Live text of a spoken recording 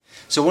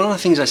So one of the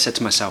things I said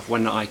to myself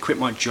when I quit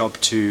my job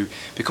to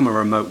become a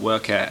remote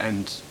worker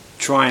and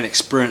try and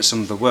experience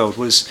some of the world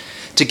was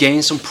to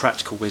gain some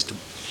practical wisdom.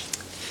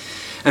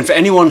 And for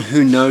anyone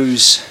who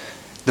knows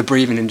the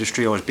breathing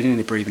industry or has been in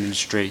the breathing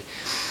industry,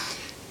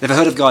 they've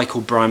heard of a guy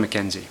called Brian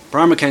McKenzie.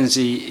 Brian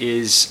McKenzie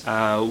is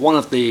one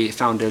of the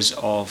founders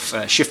of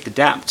Shift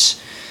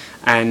Adapt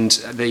and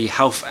the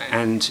Health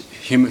and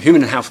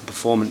Human Health and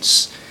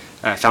Performance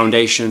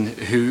Foundation,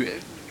 who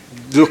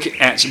look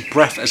at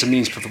breath as a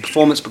means for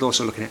performance, but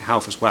also looking at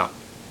health as well.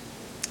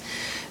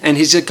 And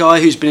he's a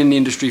guy who's been in the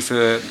industry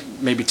for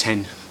maybe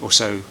 10 or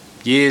so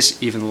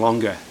years, even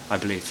longer, I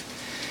believe.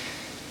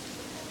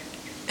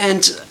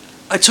 And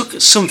I took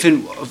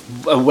something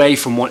away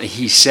from what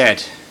he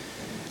said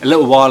a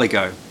little while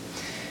ago.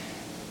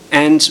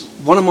 And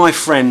one of my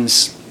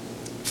friend's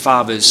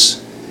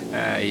fathers,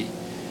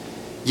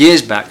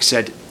 years back,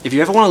 said, if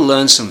you ever want to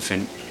learn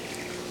something,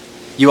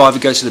 you either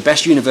go to the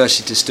best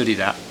university to study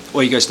that,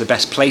 or you go to the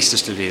best place to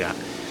study that.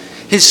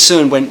 His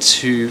son went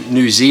to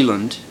New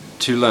Zealand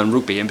to learn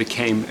rugby and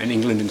became an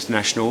England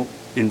international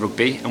in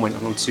rugby and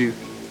went on to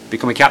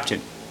become a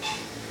captain.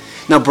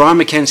 Now, Brian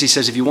McKenzie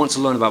says if you want to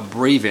learn about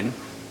breathing,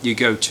 you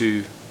go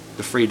to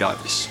the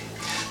freedivers.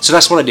 So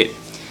that's what I did.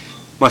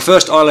 My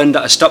first island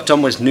that I stopped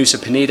on was Nusa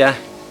Penida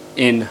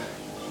in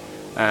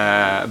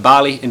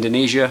Bali,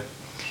 Indonesia.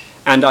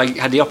 And I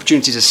had the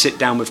opportunity to sit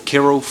down with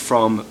Kirill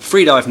from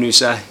Freedive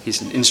Nusa.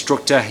 He's an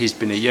instructor, he's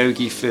been a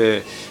yogi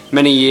for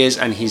many years,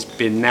 and he's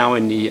been now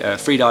in the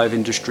freedive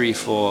industry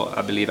for,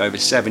 I believe, over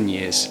 7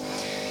 years.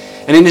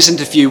 And in this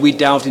interview, we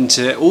delved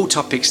into all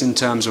topics in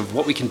terms of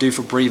what we can do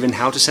for breathing,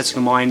 how to settle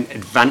the mind,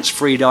 advanced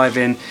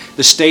freediving,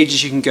 the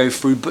stages you can go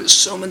through, but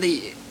some of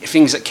the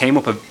things that came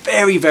up are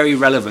very, very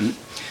relevant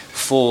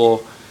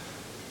for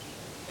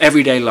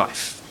everyday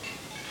life.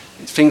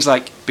 Things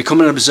like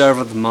becoming an observer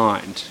of the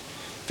mind,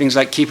 things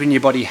like keeping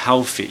your body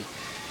healthy,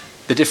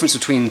 the difference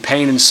between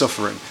pain and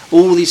suffering.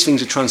 All these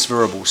things are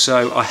transferable.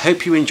 So I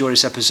hope you enjoyed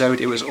this episode.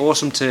 It was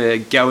awesome to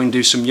go and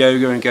do some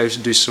yoga and go to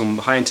do some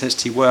high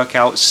intensity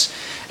workouts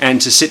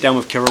and to sit down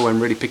with Kirill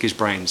and really pick his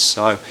brains.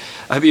 So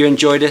I hope you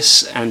enjoyed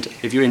this, and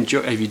if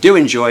you do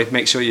enjoy,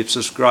 make sure you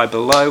subscribe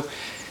below,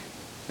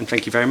 and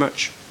thank you very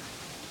much.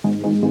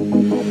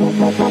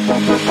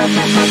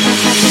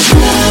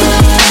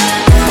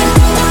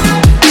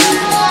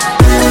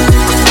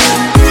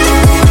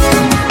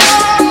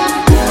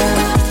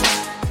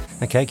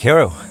 Okay,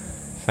 Kirill,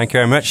 thank you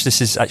very much.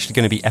 This is actually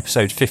going to be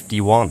episode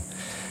 51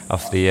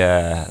 of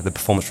the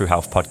Performance Through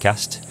Health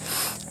podcast,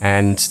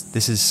 and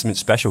this is something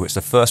special. It's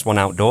the first one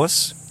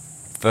outdoors,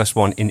 first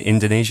one in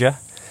Indonesia,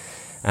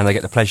 and I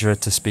get the pleasure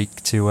to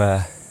speak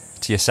to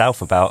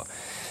yourself about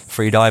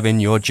freediving,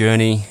 your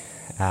journey,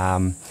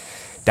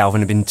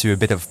 delving into a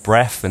bit of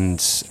breath and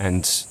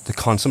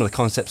some of the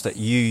concepts that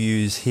you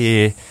use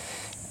here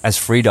as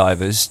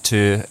freedivers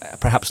to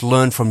perhaps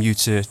learn from you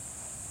to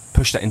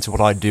push that into what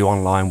I do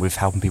online with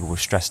helping people with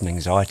stress and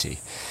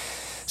anxiety.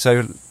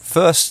 So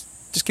first,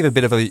 just give a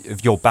bit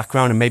of your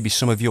background and maybe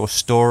some of your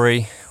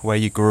story, where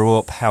you grew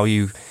up, how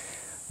you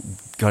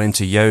got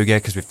into yoga,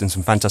 because we've done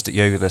some fantastic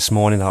yoga this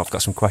morning that I've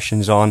got some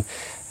questions on,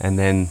 and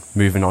then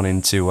moving on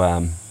into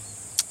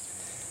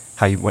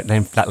how you went,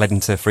 that led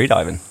into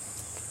freediving.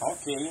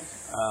 Okay,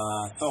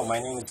 so my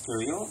name is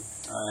Kirill,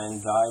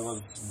 and I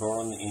was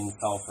born in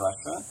South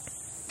Russia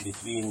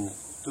between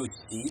two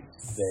seas,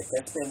 the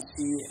Caspian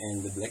Sea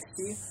and the Black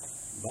Sea,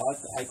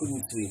 but I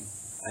couldn't swim.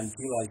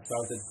 Until I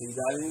started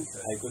freediving,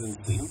 I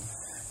couldn't swim.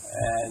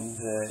 And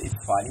it's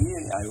funny,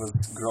 I was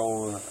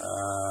grown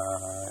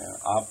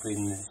up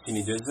in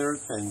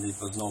semi-desert and it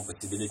was no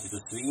possibility to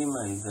swim,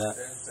 and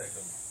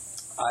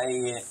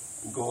I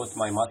got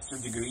my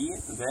master's degree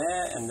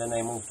there, and then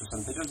I moved to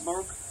St.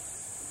 Petersburg,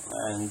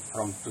 and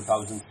from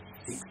 2006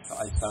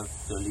 I started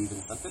to live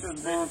in St.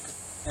 Petersburg,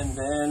 and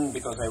then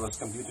because I was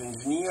computer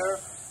engineer,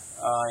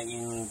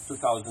 in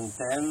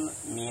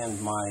 2010, me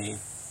and my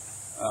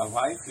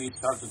wife, we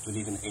started to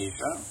live in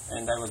Asia,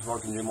 and I was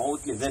working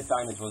remotely. At that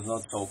time it was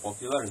not so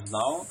popular as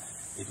now.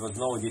 It was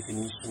no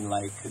definition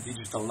like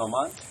digital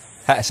nomad.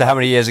 So how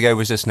many years ago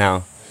was this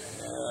now?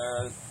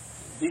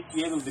 This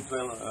year will be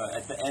 12,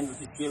 at the end of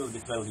this year will be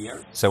 12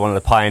 years. So one of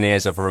the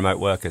pioneers of remote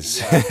workers.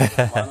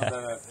 Yeah, one of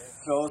the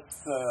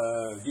first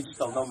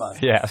digital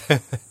nomads. Yeah.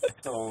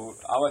 So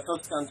our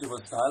first country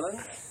was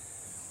Thailand,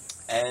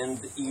 and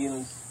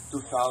in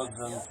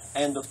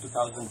end of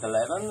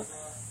 2011,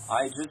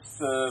 I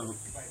just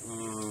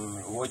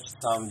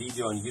watched some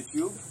video on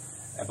YouTube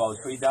about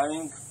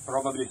freediving.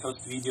 Probably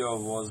first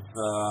video was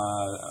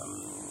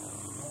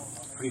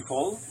Free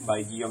Fall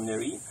by Guillaume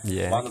Nery,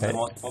 one of the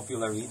most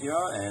popular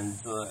video, and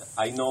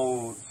I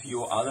know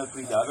few other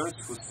freedivers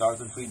who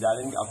started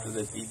freediving after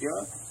that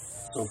video.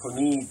 So for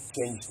me it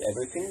changed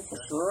everything for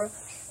sure,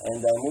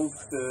 and I moved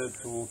to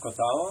Koh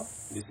Tao,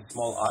 this is a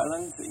small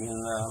island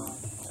in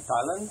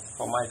Thailand,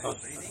 for my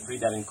first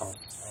freediving course.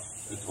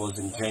 It was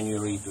in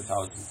January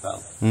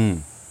 2012.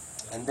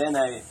 And then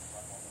I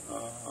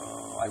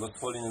was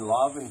falling in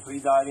love in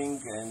freediving,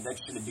 and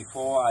actually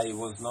before I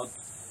was not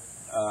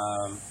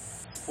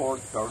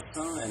sport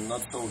person and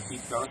not so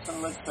fit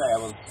person, let's say. I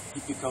was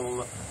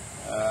typical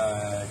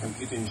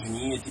computer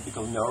engineer,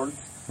 typical nerd.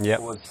 Yep.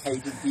 Who was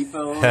hated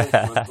people, who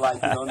was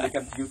liking on the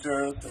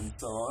computers and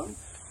so on.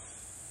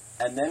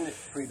 And then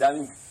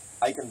freediving,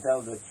 I can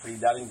tell that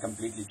freediving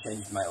completely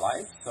changed my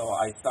life. So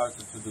I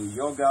started to do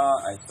yoga,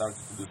 I started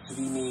to do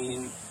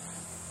swimming.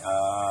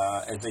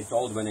 As I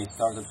told, when I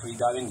started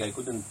freediving, I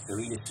couldn't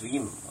really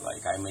swim.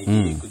 Like I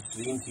maybe could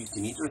swim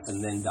 50 meters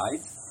and then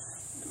died.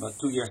 But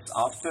 2 years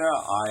after,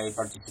 I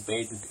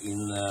participated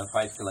in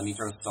 5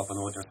 kilometers open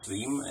water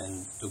swim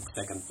and took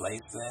second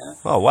place there.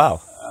 Oh,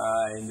 wow.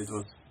 And it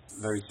was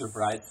very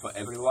surprised for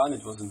everyone.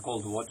 It was in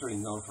cold water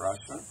in North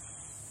Russia.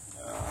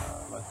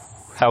 But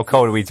How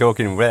cold are we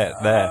talking there?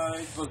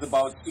 it was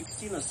about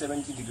 16 or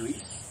 17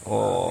 degrees.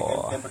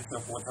 Oh. The temperature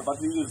of water.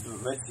 But we used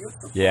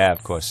wetsuits. Yeah,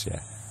 of course,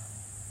 yeah.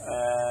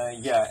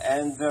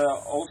 And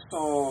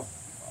also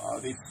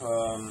with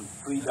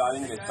free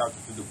diving, I started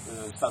to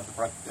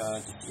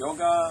practice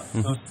yoga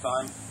first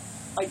time.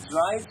 I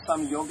tried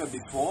some yoga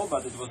before,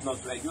 but it was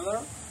not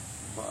regular.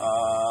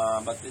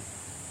 But at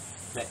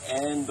the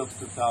end of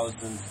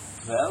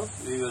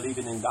 2012, we were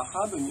living in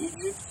Dahab in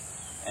Egypt,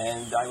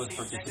 and I was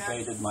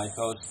participated my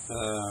first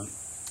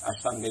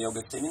Ashtanga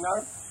yoga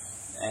seminar,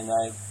 and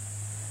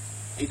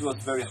it was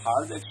very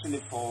hard actually.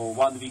 For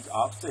 1 week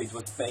after, it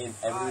was pain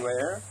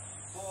everywhere.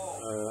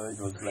 It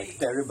was like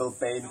terrible,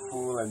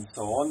 painful, and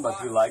so on. But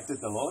we liked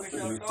it a lot,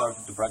 and we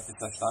started to practice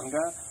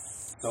Ashtanga.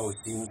 So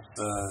since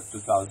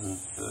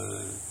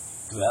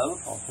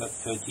 2012 or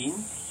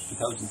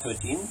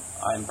 2013,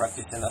 I am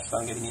practicing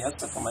Ashtanga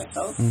Vinyasa for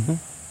myself.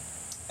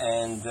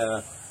 And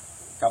a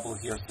couple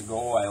of years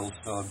ago, I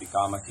also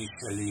became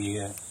officially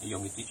a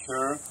yoga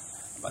teacher.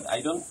 But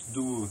I don't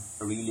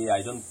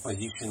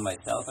position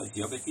myself as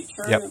yoga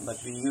teacher. Yep.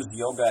 But we use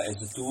yoga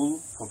as a tool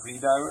for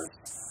freedivers,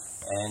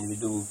 and we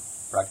do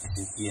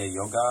practicing here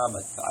yoga,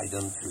 but I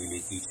don't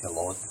really teach a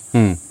lot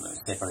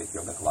separate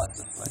yoga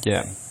classes.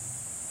 Yeah.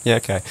 Yeah,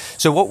 okay.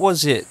 So what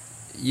was it,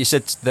 you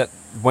said that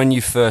when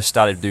you first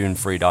started doing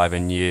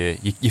freediving, you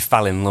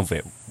fell in love with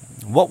it.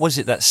 What was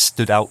it that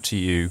stood out to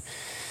you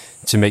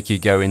to make you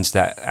go into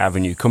that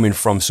avenue, coming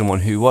from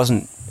someone who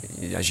wasn't,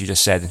 as you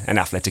just said, an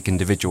athletic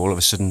individual? All of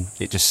a sudden,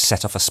 it just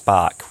set off a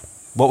spark.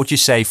 What would you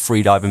say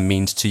freediving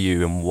means to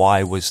you, and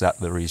why was that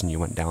the reason you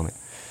went down it?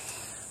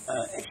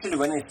 Actually,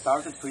 when I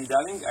started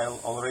freediving, I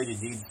already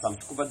did some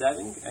scuba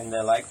diving, and I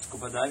liked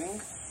scuba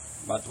diving.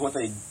 But what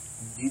I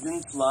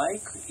didn't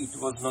like, it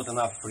was not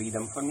enough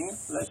freedom for me,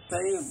 let's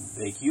say,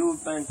 the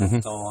equipment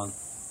and so on.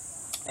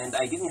 And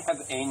I didn't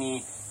have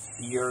any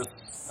fears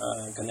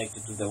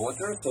connected to the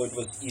water, so it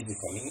was easy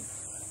for me.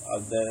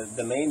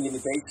 The main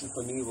limitation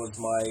for me was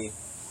my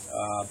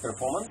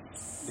performance,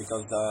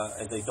 because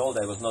as I told,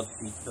 I was not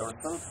fit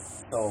person.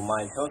 So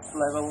my first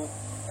level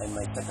and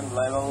my second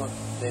level,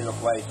 they were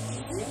quite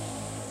easy.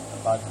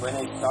 But when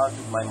I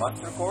started my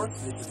master course,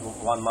 which is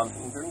 1 month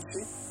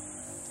internship,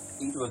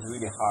 it was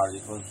really hard.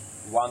 It was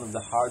one of the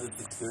hardest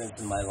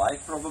experiences in my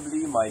life,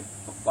 probably. My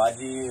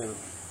body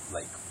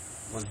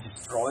was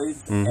destroyed.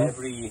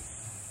 Every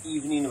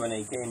evening when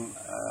I came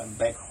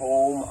back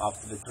home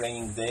after the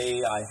training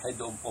day, I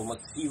had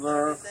almost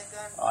fever.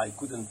 I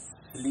couldn't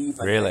sleep.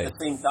 Really? And at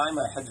the same time,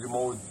 I had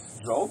remote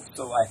job,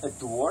 so I had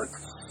to work.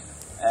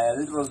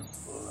 And it was,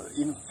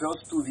 in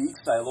first 2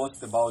 weeks, I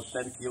lost about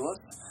 10 kilos.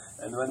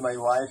 And when my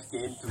wife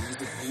came to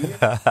visit me,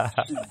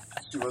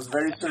 she was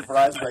very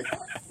surprised, like,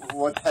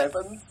 what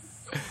happened?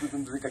 She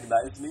couldn't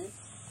recognize me.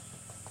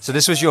 So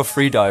this was your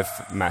freedive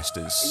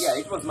masters? Yeah,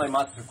 it was my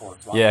master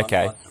course.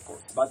 Master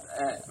course. But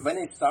when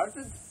I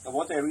started,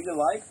 what I really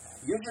liked,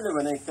 usually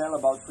when I tell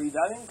about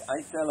freediving,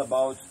 I tell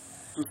about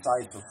two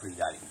sides of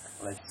freediving.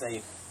 Let's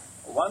say,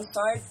 one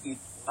side,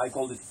 I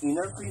call it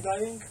inner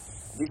freediving.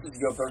 This is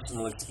your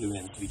personal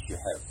experience which you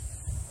have.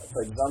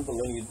 For example,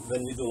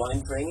 when we do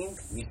line training,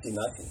 we see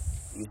nothing.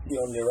 You see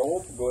on the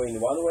rope going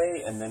one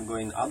way and then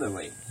going other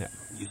way. Yeah.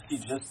 You see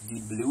just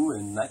deep blue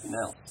and nothing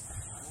else.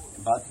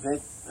 But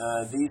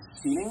these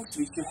feelings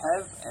which you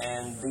have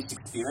and this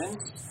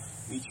experience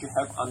which you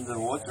have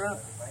underwater,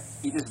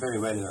 it is very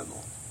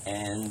valuable.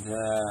 And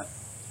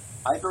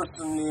I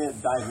personally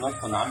dive not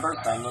for numbers.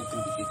 I'm not a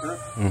competitor.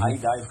 I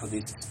dive for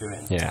this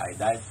experience. Yeah. I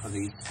dive for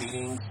these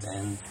feelings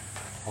and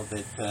for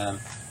that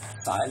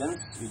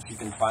silence which you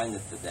can find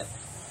at the depth.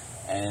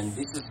 And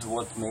this is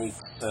what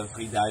makes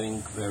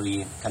freediving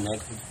very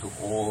connected to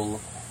all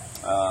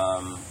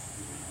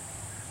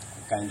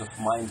kind of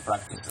mind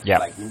practices,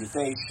 like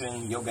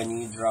meditation, yoga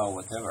nidra, or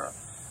whatever.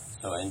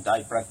 So, and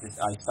I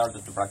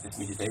started to practice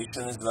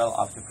meditation as well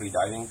after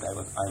freediving.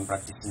 I'm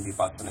practicing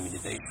Vipassana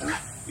meditation,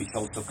 which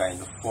also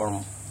kind of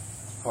form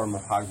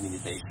of hard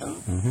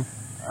meditation.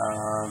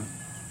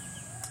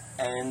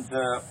 And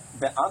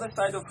the other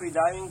side of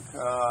freediving,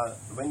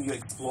 when you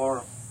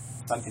explore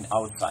something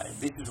outside,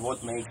 this is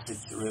what makes it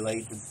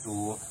related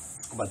to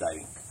scuba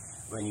diving.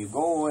 When you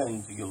go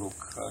and you look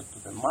to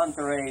the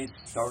manta rays,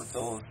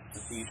 turtles, the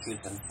fishes,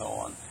 and so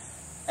on.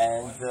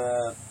 And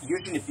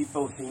usually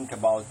people think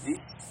about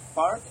this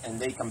part and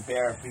they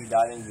compare free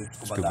diving with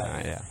scuba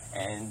diving. Yeah.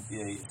 And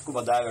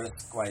scuba divers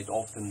quite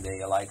often they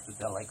like to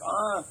tell like,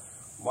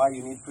 why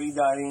you need free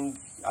diving?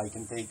 I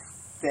can take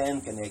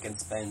tank and I can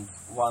spend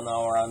 1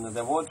 hour under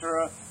the water.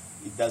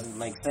 It doesn't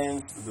make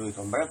sense to do it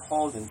on breath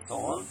hold and so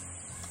on.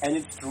 And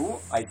it's true,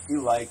 I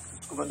still like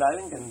scuba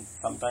diving and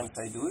sometimes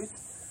I do it.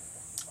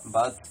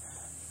 But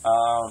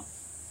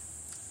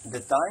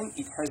the time,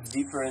 it has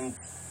different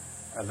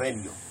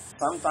value.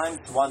 Sometimes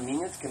 1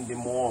 minute can be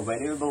more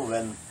valuable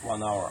than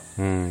 1 hour.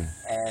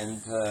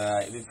 And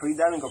with free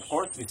diving, of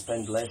course, we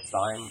spend less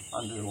time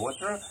under the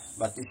water,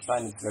 but this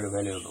time it's very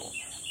valuable.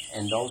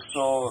 And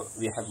also,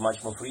 we have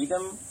much more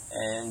freedom,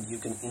 and you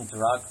can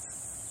interact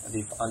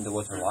with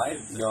underwater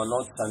life. You're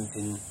not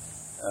something,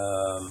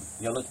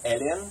 you're not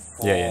alien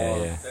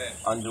for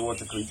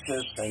underwater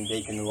creatures, and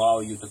they can allow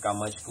you to come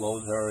much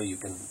closer. You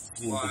can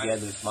swim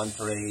together with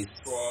manta rays.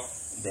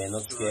 They're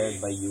not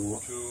scared by you.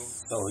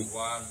 So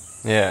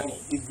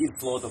it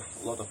gives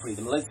a lot of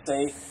freedom. Let's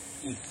say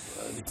if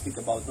we speak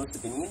about Nusa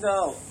Penida,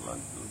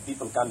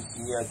 people come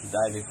here to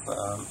dive with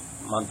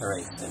manta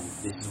rays, and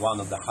this is one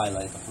of the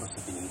highlights of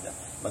Nusa Penida.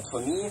 But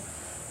for me,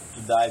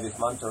 to dive with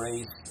manta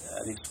rays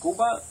with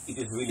scuba, it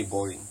is really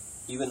boring.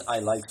 Even I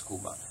like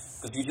scuba,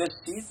 because you just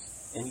sit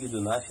and you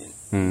do nothing.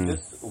 You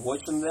just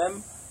watching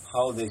them,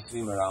 how they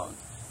swim around.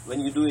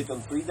 When you do it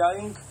on free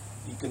diving,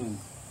 you can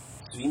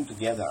swim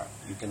together.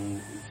 You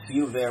can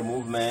feel their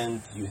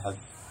movement. You have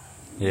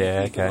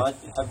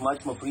have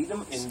much more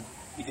freedom, and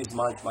it is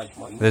much more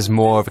interesting. There's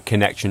more of a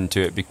connection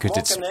to it because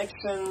it's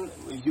connection.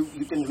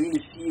 You can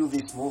really feel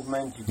this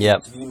movement. You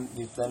can swim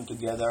with them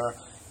together.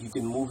 You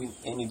can move in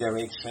any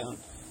direction.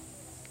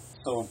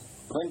 So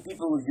when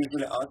people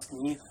usually ask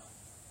me,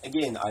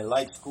 again, I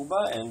like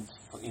scuba, and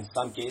in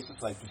some cases,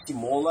 like to see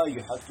mola,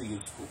 you have to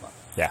use scuba.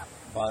 Yeah.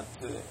 But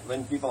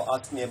when people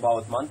ask me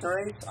about manta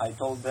rays, I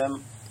told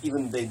them,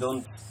 even they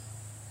don't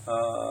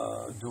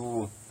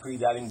do free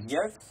diving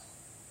yet,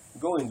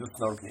 go and do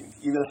snorkeling.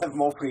 You will have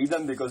more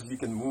freedom because you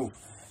can move.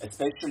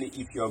 Especially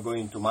if you are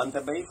going to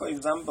Manta Bay, for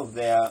example,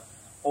 they are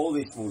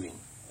always moving.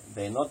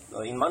 They're not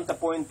in Manta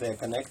Point. They're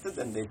connected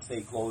and they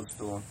stay close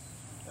to.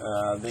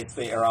 They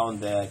stay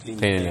around the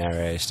cleaning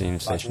area, steam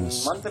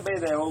stations. In Manta Bay,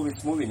 they're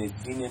always moving. It's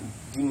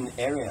clean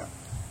area,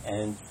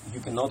 and you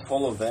cannot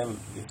follow them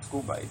with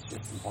scuba. It's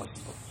just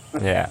impossible.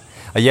 Yeah.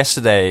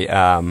 Yesterday,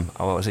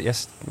 was it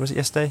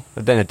yesterday?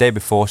 Then the day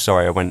before,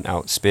 sorry, I went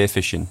out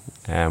spearfishing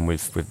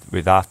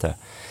with Arthur,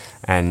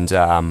 and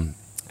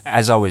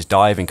as I was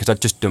diving, because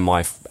I'd just done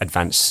my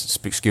advanced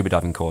scuba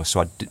diving course, so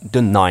I'd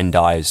done 9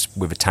 dives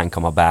with a tank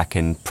on my back,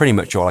 and pretty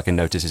much all I can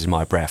notice is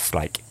my breath,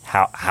 like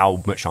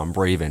how much I'm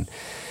breathing.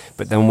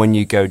 But then when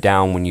you go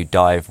down, when you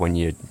dive, when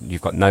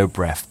you've got no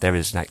breath, there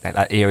is like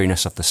that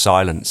eeriness of the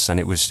silence, and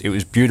it was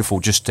beautiful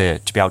just to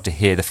be able to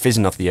hear the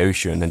fizzing of the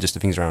ocean and just the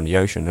things around the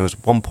ocean. There was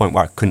one point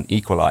where I couldn't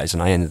equalize,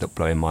 and I ended up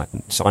blowing my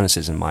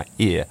sinuses in my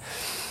ear.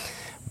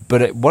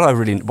 But what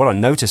I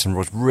noticed and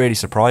was really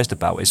surprised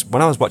about is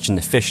when I was watching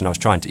the fish and I was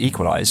trying to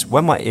equalize,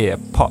 when my ear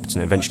popped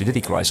and eventually did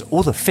equalize,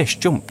 all the fish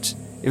jumped.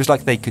 It was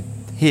like they could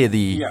hear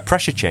the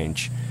pressure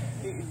change.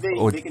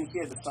 They can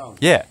hear the sound.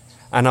 Yeah.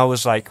 And I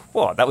was like,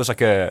 what? That was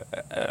like I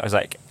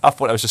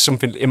thought that was just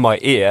something in my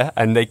ear,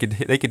 and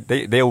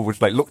they all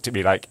would like looked at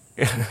me like,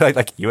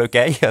 like, you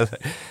okay? I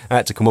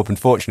had to come up.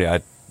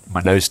 Unfortunately,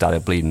 my nose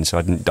started bleeding, so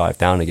I didn't dive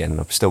down again, and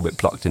I'm still a bit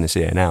blocked in this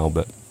ear now.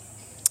 But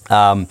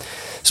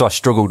so I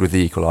struggled with the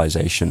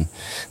equalization.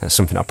 That's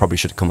something I probably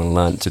should have come and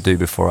learnt to do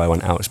before I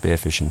went out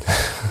spearfishing.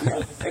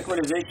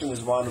 Equalization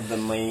is one of the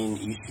main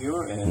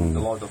issues, and a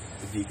lot of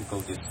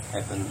difficulties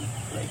happen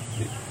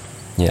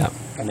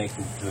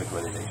connected to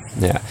equalization.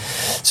 Yeah.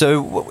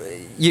 So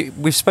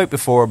we've spoke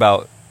before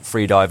about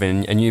free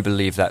diving, and you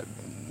believe that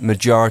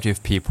majority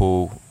of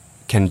people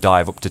can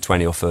dive up to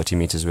 20 or 30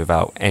 meters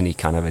without any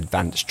kind of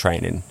advanced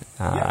training.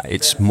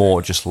 It's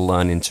more just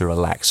learning to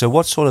relax. So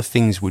what sort of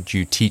things would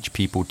you teach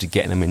people to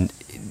get them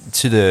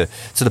to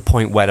the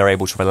point where they're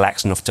able to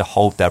relax enough to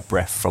hold their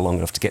breath for long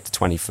enough to get to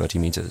 20, 30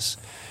 meters?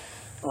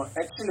 Well,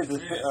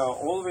 actually,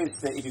 always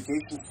the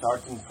education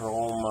starting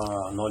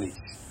from knowledge,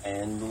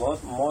 and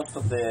most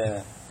of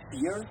the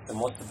fears,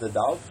 most of the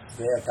doubts,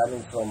 they are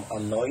coming from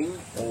unknowing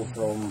or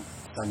from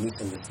some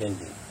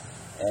misunderstanding.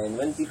 And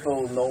when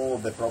people know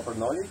the proper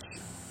knowledge,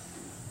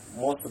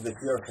 most of the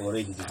fears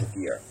already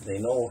disappear. They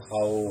know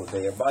how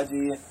their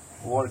body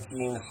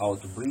working, how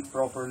to breathe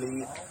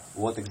properly,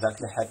 what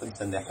exactly happens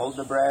when they hold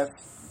the breath.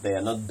 They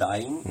are not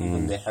dying,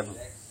 even they have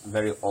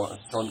very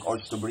strong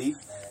urge to breathe.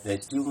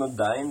 They're still not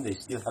dying, they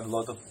still have a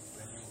lot of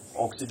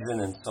oxygen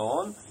and so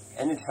on,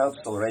 and it helps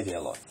already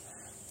a lot.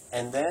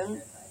 And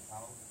then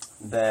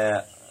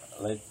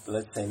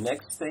let's say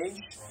next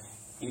stage,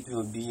 it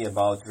will be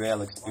about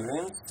real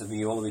experience.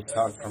 We always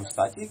start from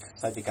static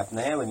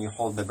apnea, when you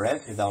hold the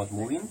breath without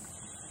moving.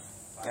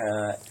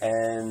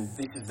 And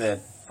this is the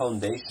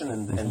foundation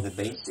and the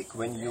basic.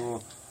 When you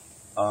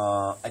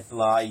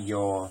apply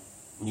your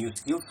new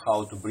skills,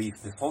 how to breathe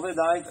before the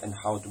dive and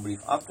how to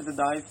breathe after the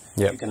dive.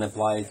 Yep. You can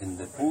apply it in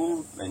the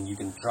pool, and you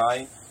can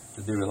try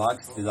to be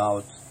relaxed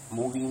without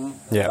moving,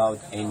 Yep. without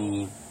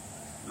any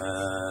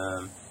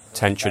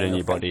Tension in kind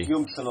your of body.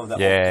 consumption of the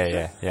Yeah,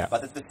 oxygen. yeah.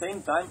 But at the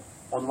same time,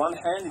 on one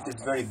hand, it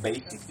is very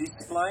basic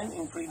discipline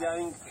in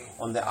freediving.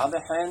 On the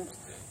other hand,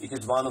 it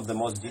is one of the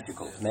most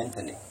difficult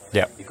mentally.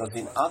 Yeah. Because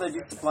in other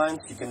disciplines,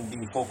 you can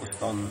be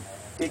focused on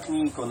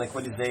technique, on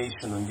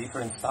equalization, on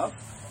different stuff.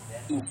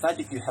 In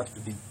static, you have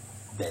to be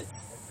dead.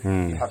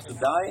 You have to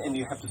die, and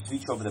you have to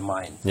switch off the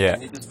mind. Yeah.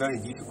 And it is very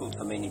difficult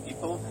for many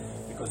people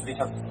because we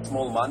have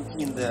small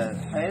monkey in the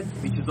head,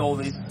 which is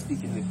always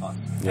speaking with us.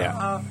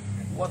 Yeah.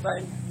 What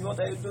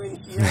are you doing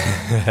here?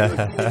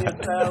 You're killing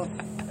yourself,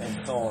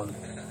 and so on.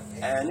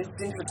 And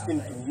it's interesting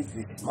to meet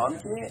this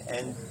monkey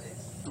and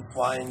to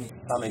find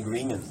some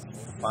agreement,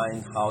 to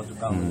find how to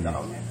calm it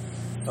down.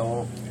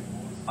 So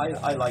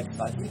I like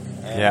static,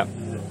 and, Yeah.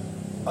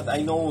 but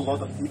I know a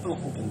lot of people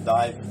who can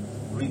dive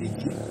really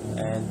deep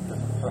and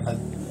who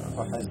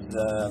has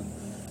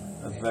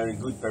a very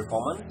good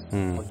performance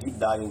for deep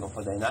diving or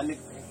for dynamic,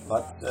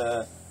 but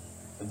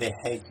they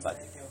hate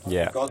static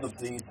Yeah. because of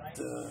this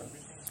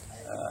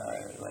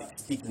like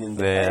sticking in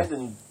the The- head,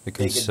 and the they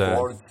get concern.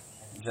 bored,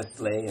 just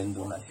lay and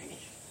do nothing.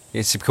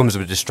 It becomes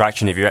a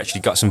distraction. If you've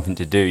actually got something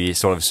to do, you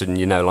sort of a sudden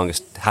you no longer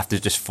have to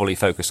just fully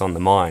focus on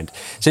the mind.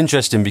 It's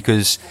interesting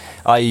because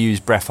I use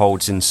breath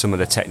holds in some of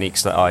the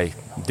techniques that I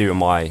do in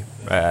my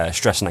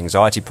stress and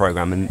anxiety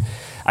program, and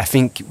I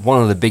think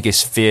one of the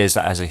biggest fears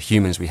that as a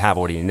humans we have,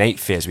 or the innate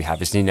fears we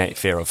have, is the innate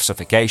fear of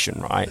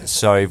suffocation, right?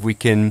 So if we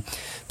can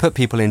put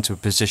people into a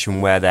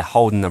position where they're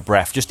holding the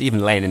breath, just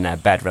even laying in their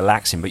bed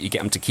relaxing, but you get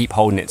them to keep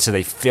holding it so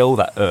they feel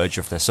that urge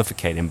of they're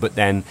suffocating, but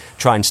then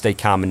try and stay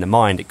calm in the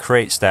mind, it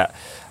creates that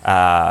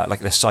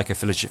like the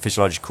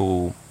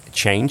psychophysiological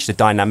change, the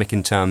dynamic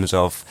in terms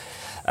of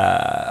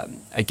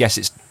I guess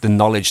it's the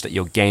knowledge that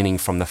you're gaining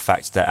from the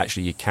fact that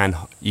actually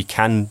you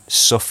can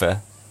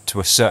suffer to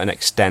a certain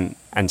extent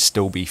and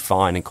still be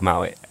fine and come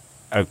out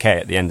okay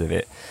at the end of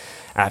it.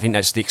 And I think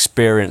that's the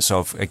experience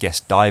of, I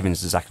guess, diving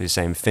is exactly the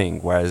same thing.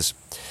 Whereas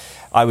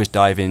when I was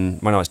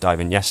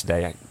diving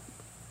yesterday,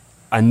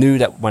 I knew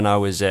that when I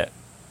was at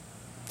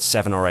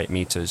 7 or 8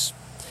 meters,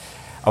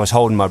 I was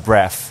holding my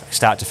breath,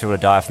 start to feel the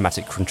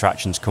diaphragmatic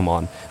contractions come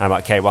on, and I'm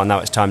like, okay, well, now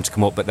it's time to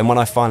come up. But then when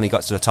I finally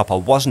got to the top, I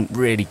wasn't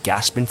really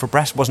gasping for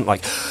breath. It wasn't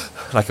like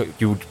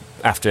you would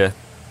after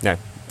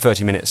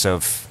 30 minutes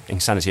of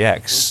Insanity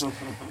X.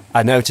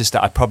 I noticed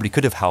that I probably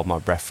could have held my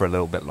breath for a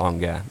little bit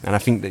longer. And I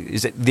think that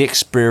is it the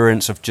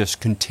experience of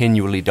just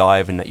continually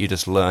diving that you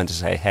just learn to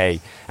say, hey,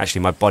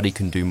 actually my body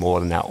can do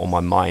more than that, or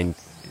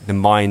the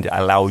mind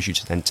allows you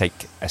to then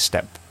take a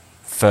step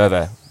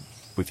further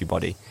with your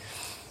body.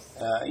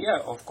 Yeah,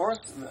 of course.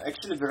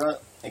 Actually, there are,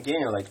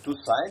 again, like two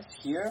sides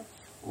here.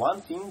 One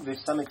thing, with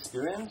some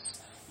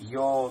experience,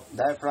 your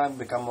diaphragm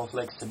become more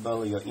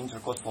flexible, your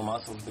intercostal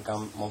muscles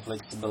become more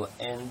flexible,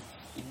 and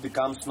it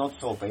becomes not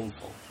so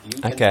painful.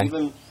 You can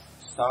even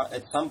start,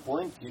 at some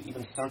point, you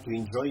even start to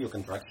enjoy your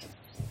contractions.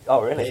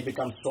 Oh, really? They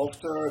become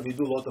softer. We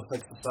do a lot of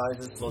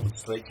exercises, a lot of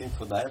stretching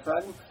for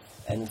diaphragm,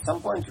 and at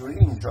some point you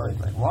really enjoy it.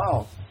 Like,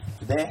 wow,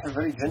 today I have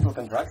very gentle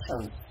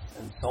contractions,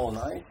 and so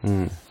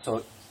nice.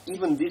 So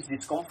even this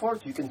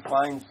discomfort, you can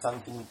find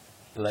something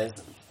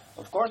pleasant.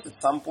 Of course, at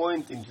some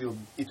point it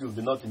will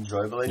be not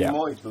enjoyable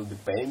anymore. Yeah. It will be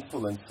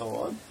painful and so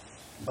on.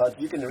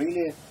 But you can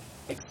really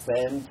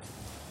expand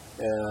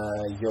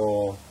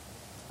your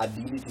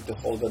ability to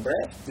hold the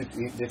breath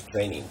with this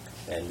training,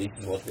 and this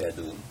is what we are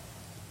doing.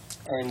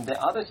 And the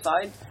other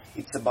side,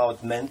 it's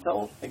about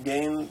mental.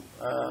 Again,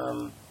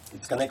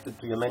 it's connected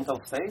to your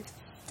mental state.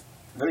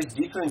 There is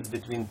difference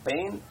between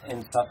pain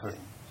and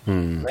suffering.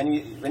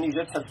 When you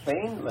just have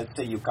pain, let's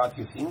say you cut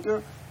your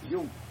finger,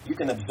 you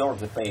can absorb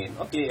the pain.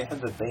 Okay, I have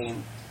the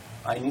pain,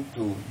 I need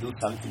to do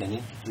something, I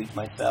need to treat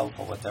myself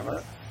or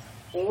whatever.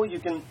 Or you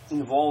can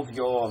involve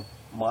your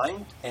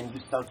mind and you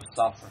start to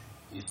suffer.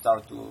 You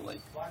start to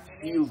like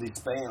feel this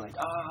pain, like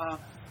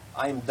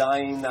I'm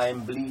dying,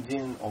 I'm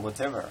bleeding or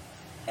whatever.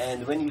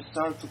 And when you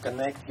start to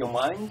connect your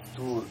mind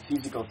to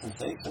physical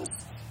sensations,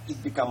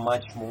 it becomes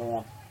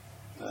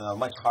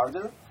much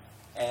harder,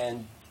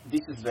 and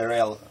this is the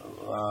real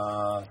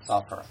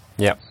suffer.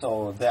 Yeah.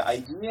 So the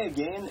idea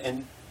again,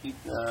 and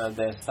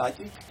the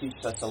static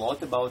teaches us a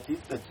lot about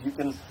it, that you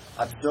can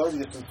observe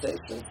your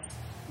sensations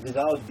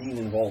without being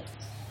involved.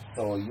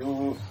 So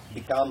you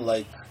become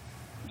like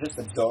just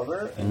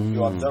observer, and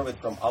you observe it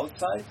from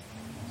outside.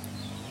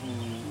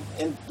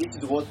 And this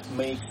is what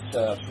makes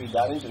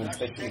freediving, and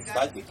especially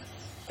static,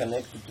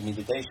 connected to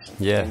meditation.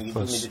 Yeah, when you do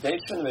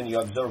meditation, when you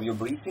observe your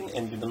breathing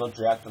and you do not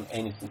react on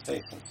any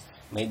sensations.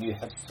 Maybe you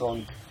have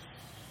strong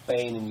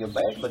pain in your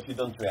back, but you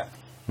don't react.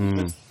 You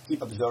just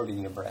keep observing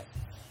your breath.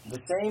 The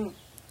same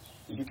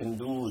you can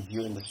do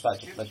during the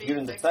static. But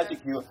during the static,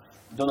 you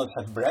do not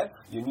have breath.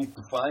 You need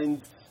to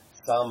find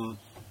some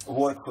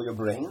work for your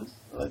brain.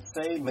 Let's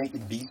say, make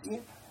it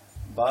busy,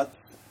 but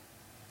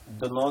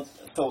do not.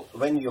 So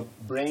when your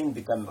mind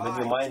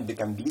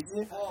become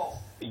busy,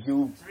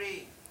 you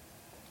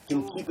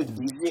can keep it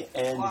busy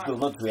and it will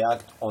not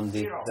react on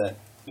this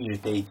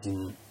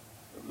irritating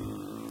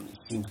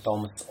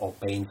symptoms or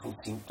painful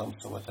symptoms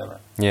or whatever.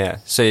 Yeah,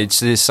 so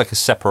it's like a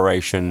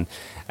separation,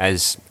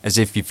 as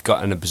if you've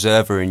got an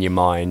observer in your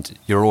mind.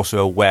 You're also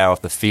aware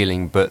of the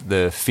feeling, but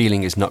the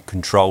feeling is not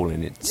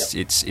controlling.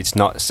 It's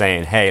not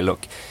saying, hey,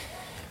 look,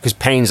 because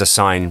pain's a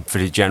sign for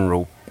the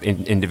general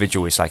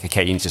individual. It's like,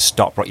 okay, you need to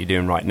stop what you're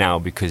doing right now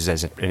because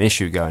there's an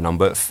issue going on.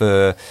 But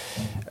for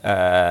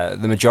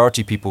the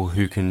majority of people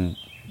who can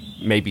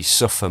maybe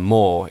suffer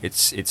more,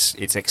 it's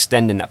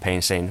extending that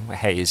pain, saying,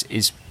 hey,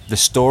 is the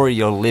story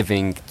you're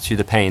living to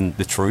the pain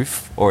the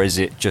truth, or is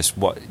it just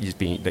what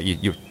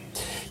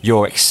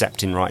you're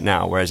accepting right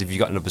now? Whereas if you've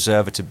got an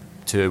observer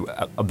to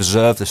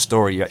observe the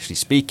story you're actually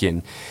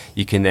speaking,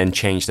 you can then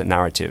change the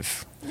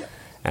narrative.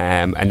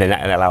 And then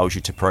that allows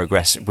you to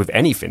progress with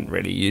anything,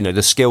 really. You know,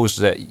 the skills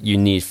that you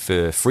need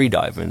for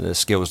freediving, the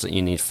skills that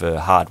you need for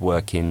hard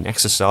work in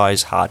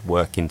exercise, hard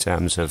work in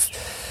terms of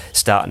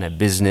starting a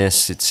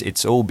business.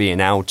 It's all being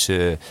able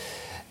to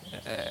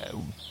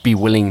be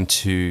willing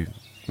to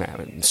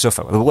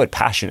suffer. The word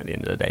passion at the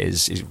end of the day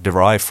is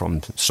derived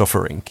from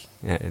suffering.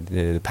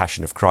 The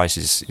passion of Christ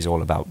is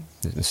all about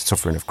the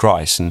suffering of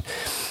Christ. And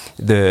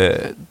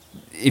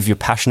if you're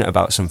passionate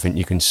about something,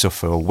 you can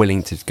suffer or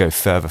willing to go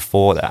further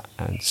for that.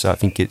 And so I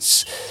think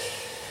it's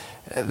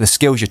the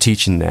skills you're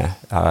teaching there,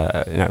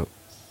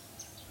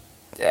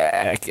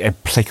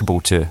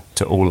 applicable to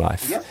all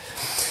life.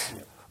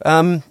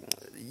 Yeah.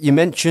 You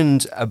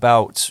mentioned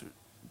about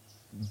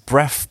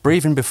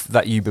breathing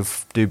that you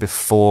do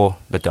before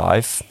the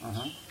dive,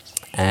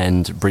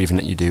 and breathing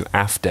that you do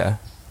after.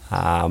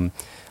 I'm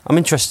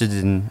interested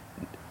in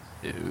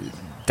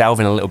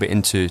delving a little bit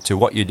into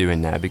what you're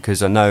doing there,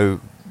 because I know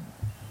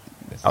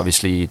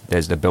obviously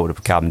there's the buildup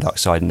of carbon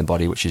dioxide in the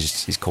body, which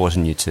is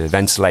causing you to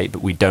ventilate,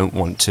 but we don't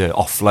want to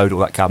offload all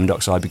that carbon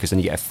dioxide, because then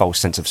you get a false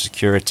sense of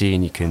security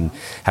and you can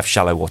have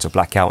shallow water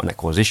blackout, and that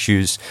causes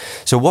issues.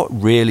 So what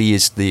really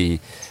is the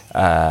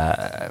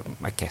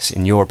I guess,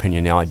 in your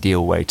opinion, the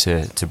ideal way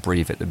to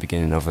breathe at the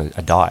beginning of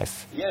a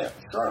dive? Yeah,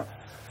 sure.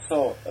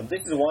 So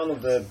this is one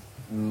of the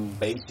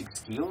basic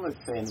skills,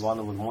 let's say, and one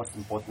of the most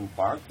important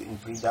parts in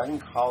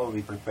freediving, how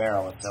we prepare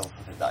ourselves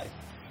for the dive.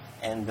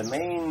 And the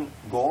main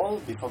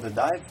goal before the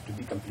dive is to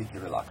be completely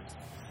relaxed.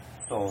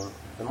 So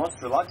the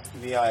most relaxed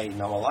we are in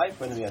our life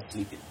when we are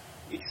sleeping.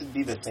 It should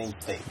be the same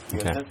state. We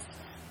are just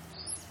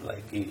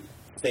like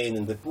staying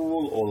in the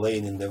pool or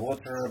laying in the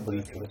water,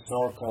 breathe through the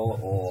snorkel,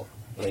 or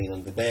laying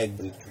on the bed,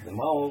 breathe through the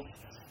mouth,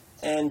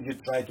 and you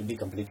try to be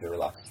completely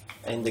relaxed.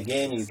 And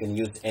again, you can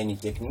use any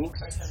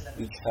techniques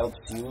which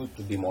helps you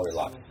to be more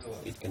relaxed.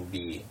 It can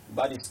be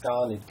body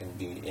scan, it can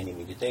be any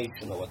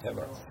meditation or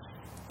whatever.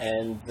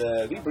 And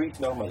we breathe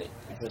normally.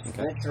 It's just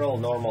natural,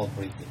 normal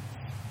breathing.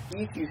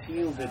 If you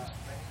feel that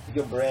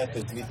your breath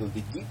is a little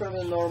bit deeper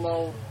than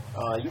normal,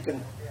 you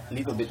can a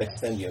little bit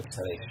extend your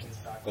exhalation.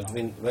 Because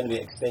when we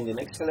extend in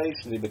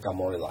exhalation, we become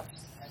more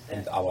relaxed.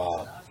 And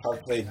our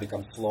heart rate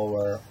becomes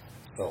slower.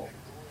 So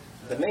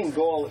the main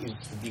goal is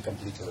to be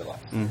completely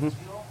relaxed.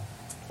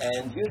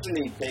 And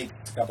usually it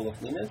takes a couple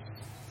of minutes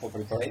for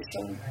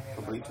preparation,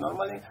 to breathe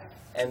normally.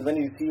 And when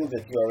you feel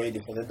that you are ready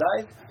for the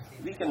dive,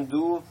 we can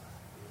do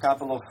a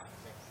couple of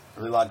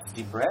relaxed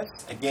deep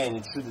breaths. Again,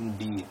 it shouldn't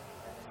be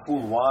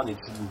full one, it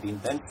shouldn't be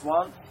intense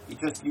one.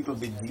 It's just a little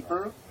bit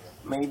deeper,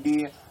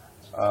 maybe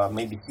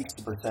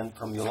 60%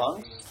 from your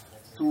lungs,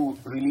 to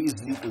release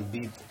a little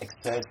bit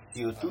excess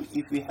CO2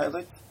 if we have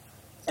it.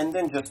 And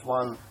then just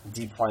one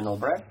deep final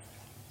breath,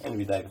 and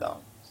we dive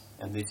down.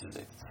 And this is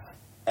it.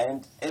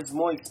 And as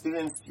more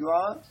experienced you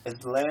are,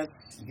 as less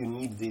you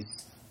need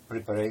these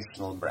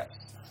preparational breaths.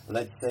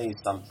 Let's say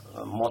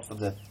most of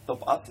the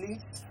top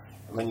athletes,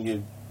 when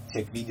you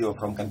check video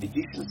from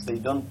competitions, they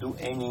don't do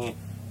any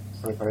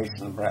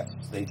preparational breaths.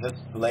 They just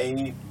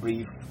play,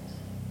 breathe.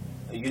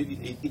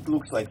 It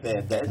looks like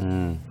they're dead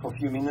for a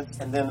few minutes,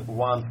 and then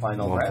one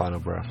final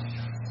breath,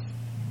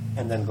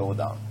 and then go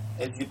down.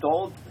 As you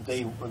told,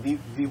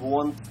 we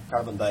want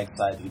carbon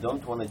dioxide. We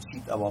don't want to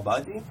cheat our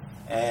body,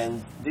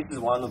 and this is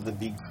one of the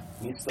big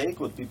mistakes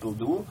what people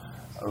do.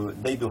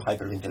 They do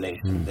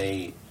hyperventilation.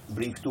 They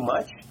breathe too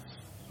much,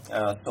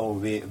 so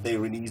they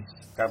release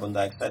carbon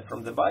dioxide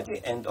from the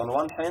body. And on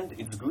one hand,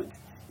 it's good.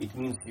 It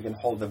means you can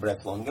hold the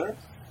breath longer.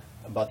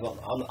 But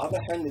on the other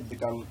hand, it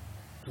becomes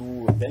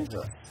too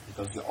dangerous,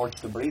 because your urge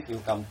to breathe will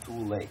come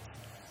too late.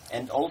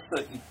 And also,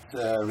 it's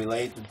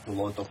related to a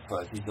lot of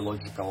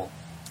physiological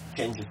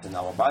changes in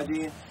our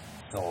body,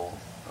 so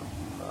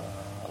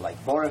like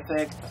Bohr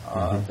effect,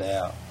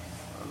 the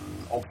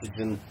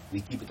oxygen,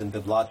 we keep it in the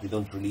blood, we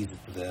don't release it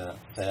to the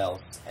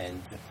cells,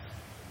 and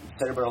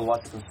cerebral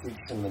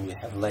vasoconstriction when we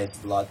have less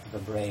blood to the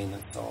brain,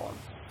 and so on.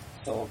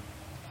 So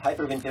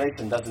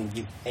hyperventilation doesn't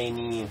give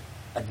any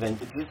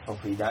advantages for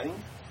freediving,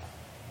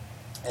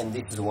 and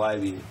this is why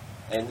it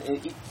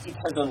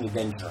has only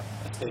danger,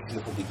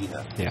 especially for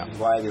beginners. Yeah. This is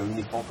why we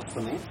really focus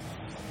on it.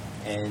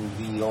 And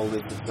we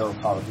always observe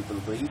how people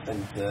breathe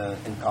and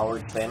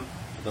encourage them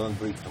don't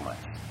breathe too much.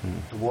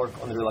 To work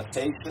on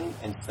relaxation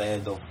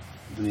instead of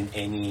doing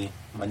any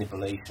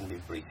manipulation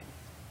with breathing.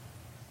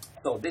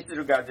 So this is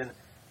regarding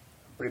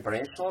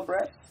preparational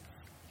breath.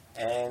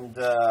 And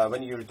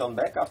when you return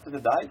back after the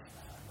dive,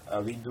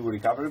 we do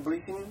recovery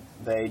breathing.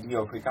 The idea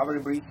of recovery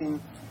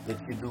breathing that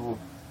you do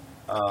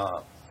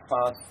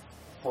fast,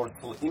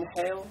 forceful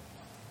inhale,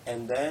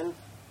 and then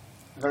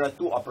there are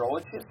two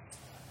approaches.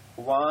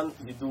 One,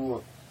 you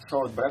do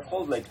short breath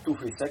hold, like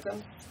 2-3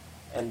 seconds,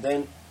 and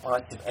then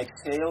passive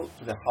exhale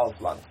to the half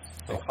lung.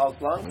 So half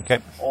lung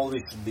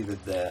always should be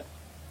with the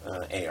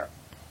air.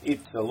 It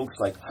looks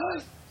like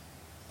 1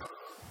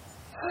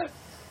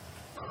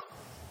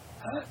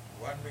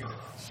 minute.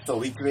 so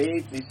we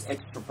create this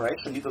extra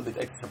pressure, little bit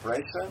extra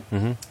pressure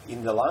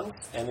in the lungs,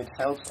 and it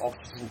helps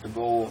oxygen to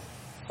go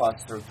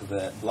faster to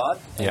the blood,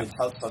 and it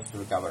helps us to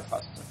recover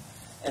faster.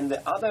 And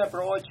the other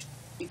approach,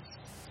 it's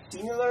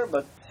similar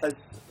but has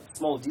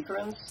small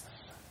difference.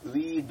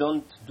 We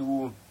don't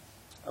do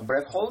a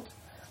breath hold,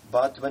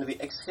 but when we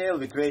exhale,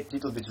 we create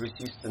little bit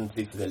resistance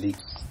with the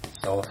lips.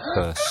 So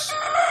Purse.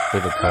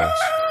 With a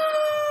purse.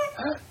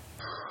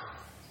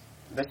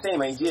 the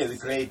same idea, we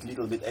create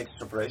little bit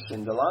extra pressure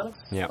in the lungs,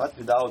 but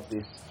without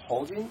this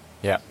holding.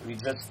 We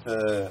just,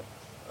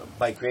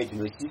 by creating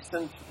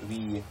resistance,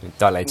 we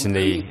dilating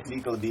the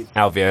little bit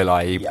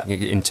alveoli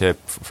into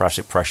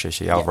thoracic pressure,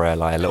 so the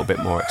alveoli a little bit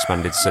more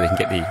expanded so they can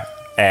get the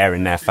air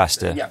in there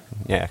faster.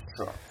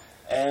 Sure.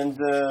 And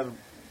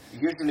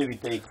usually we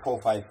take 4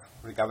 or 5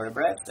 recovery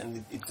breaths,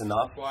 and it's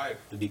enough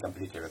to be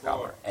completely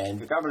recovered.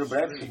 And recovery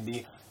breath should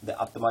be the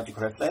automatic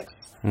reflex.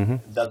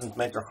 Doesn't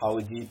matter how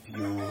deep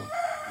you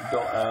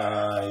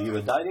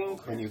are diving.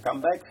 When you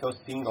come back,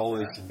 first thing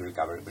always should be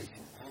recovery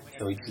breathing.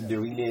 So it should be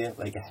really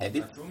like a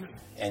habit,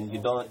 and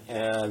you don't.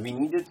 We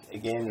need it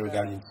again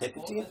regarding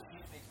safety.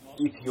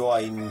 If you are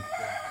in,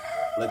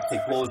 let's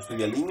say, close to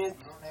your limit,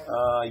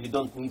 you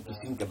don't need to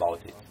think about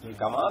it. You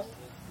come up,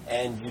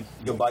 and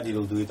your body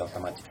will do it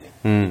automatically.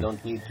 You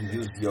don't need to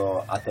use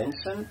your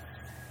attention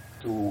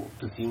to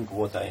think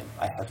what I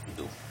have to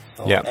do.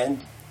 So, and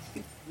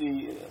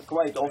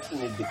quite often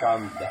it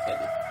becomes the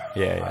habit.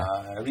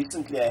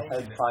 Recently I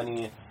had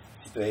funny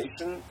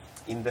situation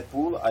in the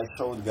pool. I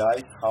showed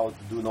guys how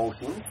to do no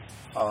fins,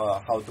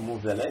 how to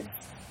move the legs,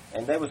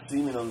 and I was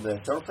swimming on the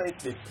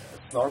surface with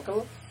a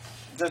snorkel,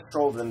 just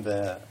show them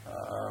the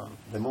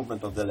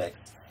movement of the legs.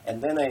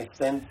 And then I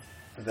stand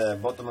to the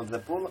bottom of the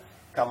pool,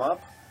 come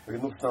up,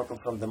 remove snorkel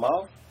from the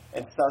mouth,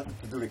 and started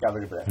to do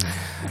recovery breath.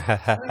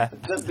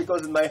 Just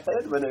because in my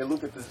head, when I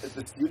look at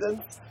the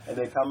students and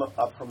they come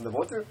up from the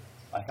water,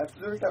 I have to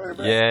do recovery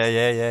breath.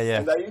 Yeah.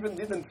 And I even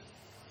didn't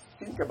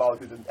think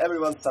about it, and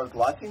everyone started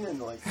laughing and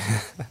like,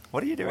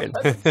 what are you doing?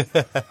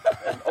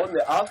 And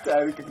only after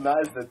I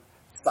recognized that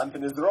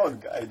something is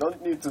wrong. I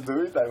don't need to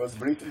do it. I was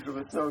breathing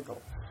through the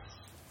snorkel.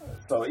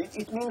 So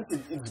it means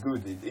it's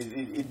good.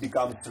 It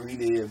becomes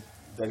really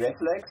the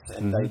reflex,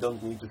 and I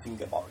don't need to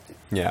think about it.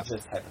 It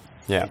just happens.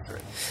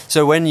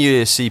 So when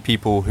you see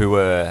people who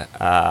are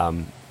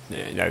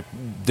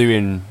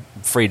doing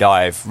free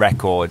dive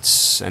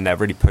records and they're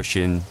really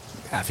pushing,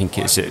 I think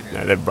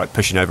they're like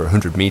pushing over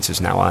 100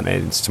 meters now, aren't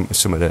they?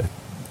 Some of the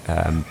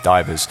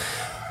divers,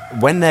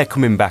 when they're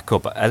coming back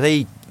up, are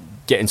they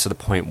getting to the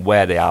point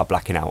where they are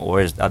blacking out,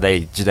 or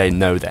do they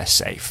know they're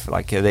safe?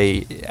 Like, are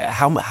they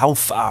how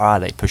far are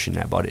they pushing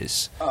their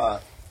bodies?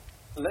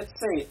 Let's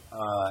say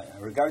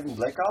regarding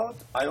blackout,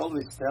 I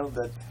always tell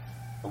that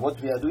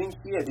what we are doing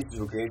here, this is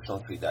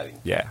recreational free diving.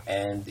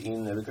 And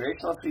in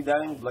recreational free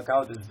diving,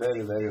 blackout is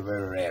very, very,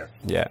 very rare.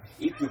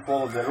 If you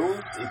follow the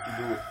rules, if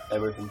you do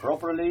everything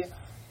properly,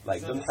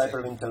 like don't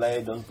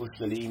hyperventilate, don't push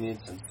the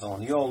limits, and so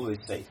on, you're always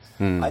safe.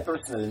 I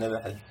personally never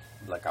had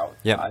blackout.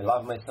 I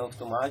love myself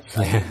too much.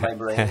 I need my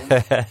brain.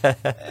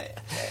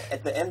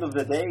 At the end of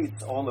the day,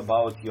 it's all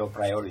about your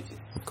priorities.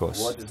 Of course.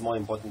 What is more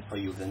important for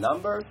you, the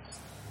numbers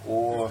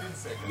or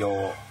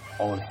your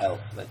own health,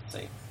 let's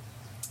say.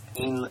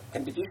 In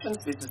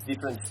competitions, this is a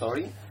different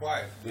story,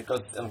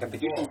 because in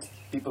competitions,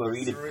 people are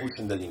really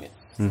pushing the limits.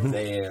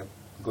 They're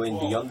going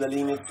beyond the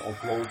limits or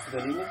close to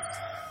the limits,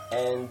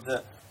 and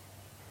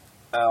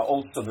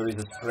also there is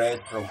a stress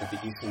from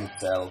competition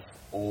itself,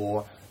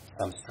 or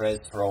some stress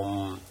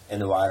from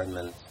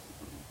environment,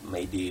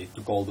 maybe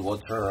to cold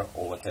water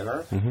or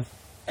whatever.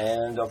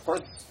 And of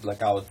course,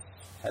 blackouts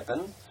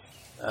happen,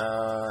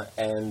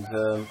 and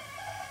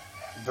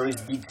there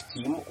is big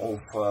team of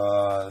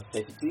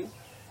safety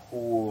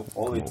who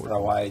always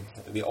provide.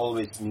 We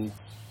always meet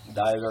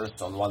divers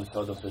on one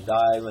side of the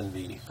dive, and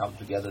we come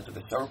together to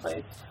the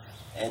surface.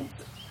 And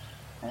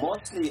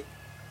mostly,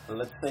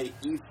 let's say,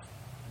 if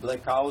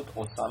blackout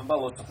or samba,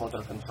 loss of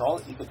motor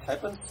control, if it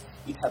happens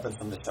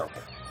on the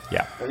surface.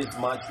 There is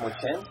much more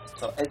chance.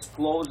 So as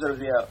closer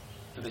we are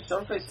to the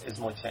surface, is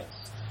more chance.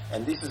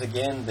 And this is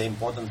again the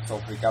importance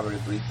of recovery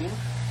breathing,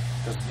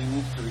 because we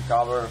need to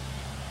recover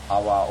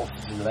our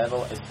oxygen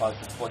level as fast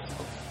as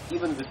possible.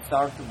 Even we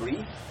start to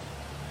breathe,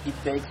 it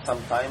takes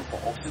some time for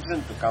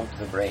oxygen to come to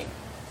the brain.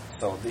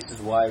 So this is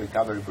why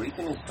recovery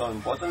breathing is so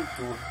important,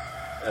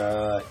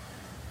 to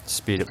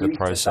Speed up the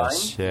increase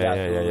process.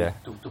 time, Yeah.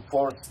 To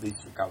force this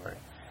recovery.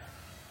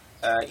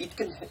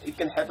 It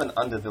can happen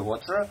under the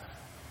water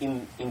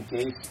in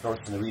case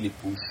person really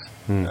push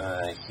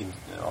him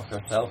or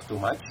herself too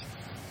much,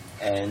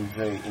 and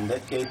in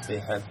that case they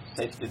have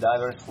safety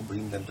divers who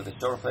bring them to the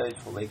surface,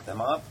 who wake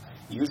them up.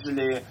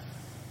 Usually,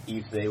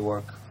 if they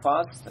work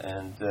fast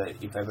and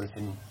if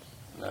everything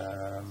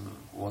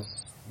was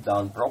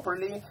done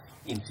properly,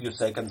 in few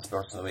seconds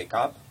person wake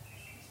up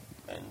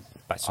and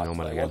Back to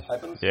normal again. What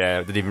happens? Yeah,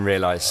 didn't even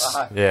realise.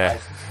 I Yeah.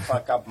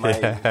 fuck up my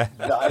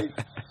dive,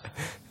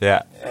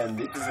 Yeah. and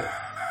this is it.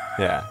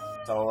 Yeah.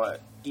 So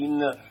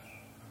in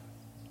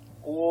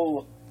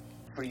all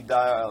free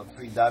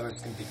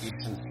divers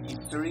competitions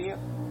history,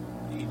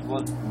 it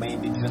was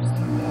maybe just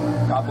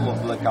a couple of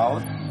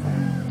blackouts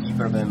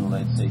deeper than,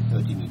 let's say,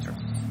 30 meters,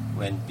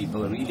 when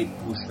people really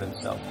push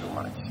themselves too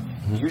much.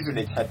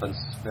 Usually it happens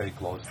very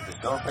close to the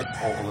surface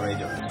or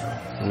already on the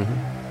surface.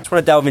 I just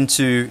want to delve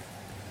into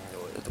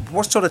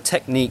what sort of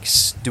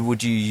techniques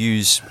would you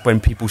use when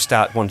people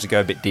want to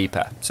go a bit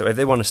deeper? So if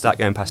they want to start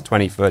going past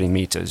 20, 30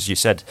 meters, you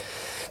said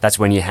that's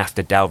when you have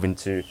to delve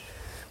into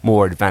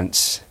more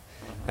advanced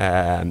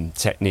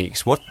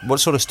techniques. What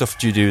sort of stuff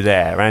do you do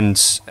there? And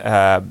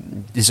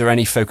is there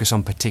any focus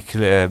on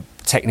particular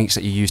techniques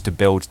that you use to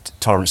build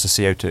tolerance to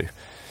CO2?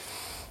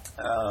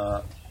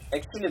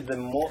 Actually,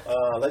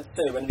 let's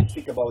say when we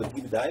speak about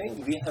deep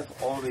diving, we have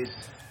always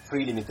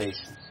three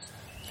limitations.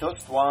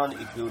 First one,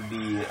 it will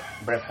be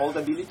breath hold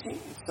ability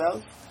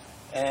itself,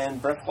 and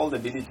breath hold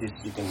abilities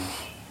you can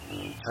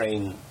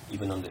train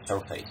even on the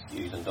surface.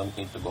 You even don't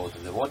need to go to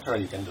the water,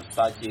 you can do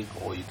static,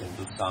 or you can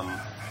do some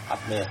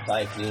apnea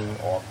cycling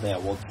or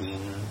apnea walking,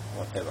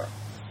 whatever.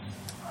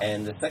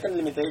 And the second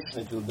limitation,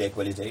 it will be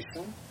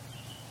equalization,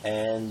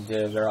 and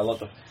there are a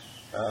lot of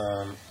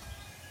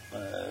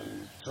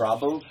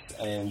troubles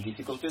and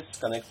difficulties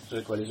connected to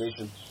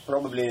equalization.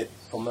 Probably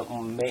for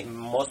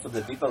most of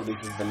the people this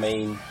is the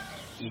main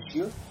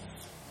issue.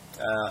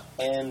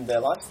 And the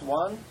last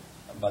one,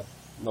 but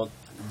not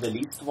the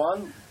least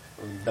one,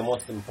 the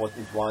most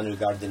important one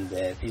regarding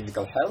the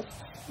physical health,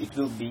 it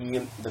will be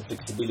the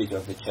flexibility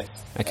of the chest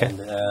and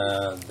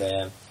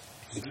the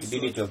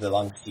flexibility of the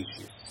lung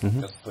tissues.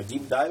 Because for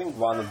deep diving,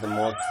 one of the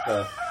most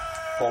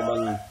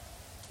common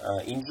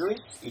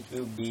injuries, it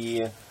will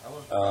be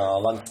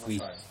lung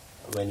squeeze,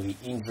 when we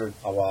injure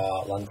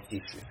our lung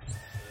tissues.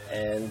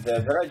 And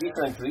there are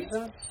different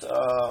reasons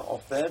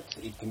of that.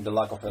 It can be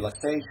lack of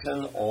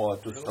relaxation, or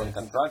too strong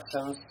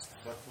contractions,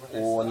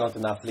 or not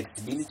enough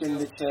flexibility in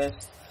the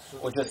chest,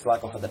 or just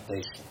lack of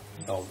adaptation.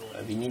 So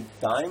we need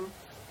time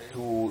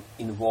to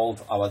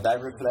involve our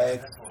dive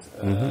reflex,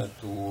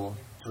 to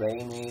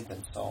train it,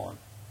 and so on.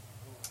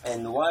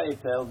 And why I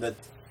tell that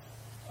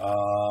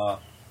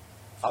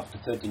up to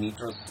 30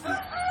 meters is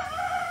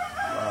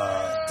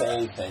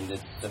safe and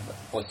it's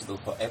possible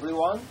for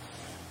everyone,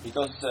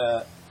 because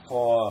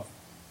for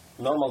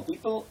normal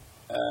people,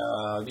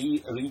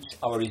 we reach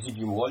our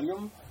residuum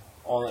volume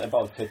on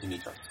about 30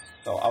 meters.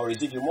 So our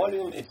residuum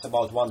volume, it's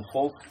about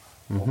 1/4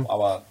 of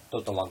our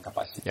total lung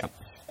capacity. Yeah.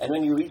 And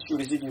when you reach your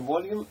residuum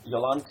volume,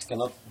 your lungs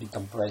cannot be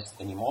compressed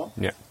anymore.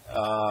 Yeah.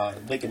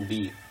 They can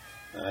be,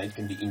 it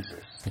can be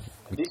injuries.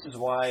 This is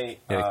why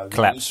collapse,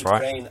 we need to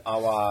right? train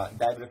our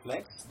dive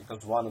reflex,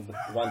 because one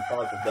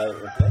part of dive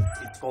reflex,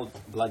 it's called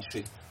blood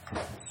shift.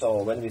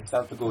 So when we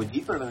start to go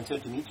deeper than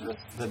 30 meters,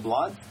 the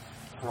blood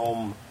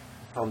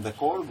from the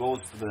core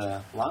goes to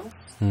the lungs,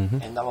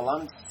 and our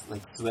lungs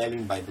like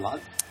swelling by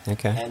blood,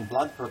 and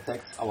blood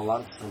protects our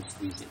lungs from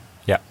squeezing.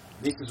 Yeah.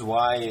 This is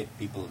why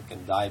people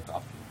can dive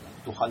up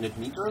to 200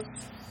 meters,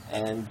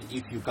 and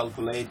if you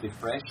calculate with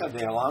pressure,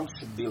 their lungs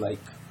should be like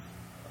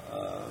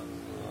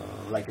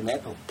an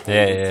apple,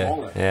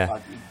 smaller,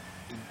 but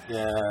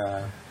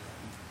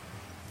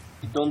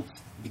it don't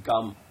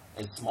become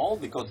as small,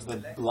 because the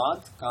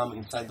blood come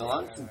inside the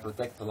lungs and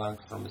protect the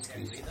lungs from the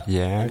squeezing.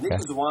 Yeah. And this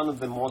is one of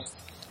the most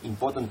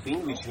important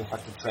things which we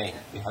have to train.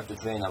 We have to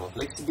train our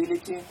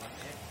flexibility,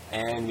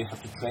 and we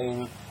have to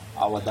train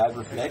our dive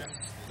reflex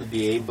to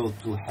be able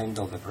to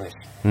handle the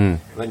pressure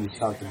when we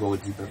start to go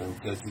deeper than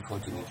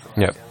 30-40 meters.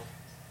 Yep.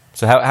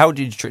 So how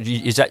did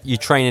is that you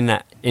training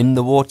that in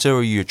the water,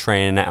 or you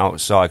training that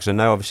outside? Because I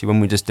know obviously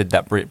when we just did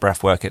that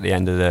breath work at the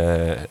end of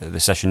the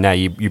session there,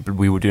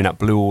 we were doing that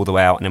blue all the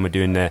way out, and then we're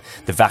doing the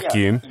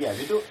vacuum. Yeah,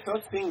 we do.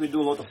 First thing, we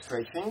do a lot of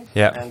stretching,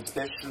 and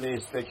especially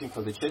stretching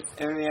for the chest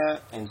area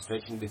and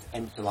stretching with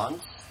empty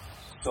lungs.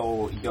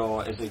 So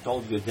as I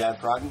told you,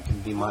 diaphragm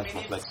can be much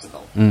more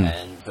flexible,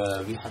 and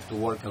we have to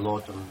work a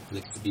lot on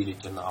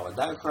flexibility on our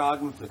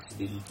diaphragm,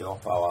 flexibility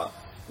of our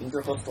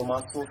intercostal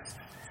muscles.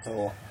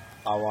 So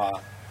our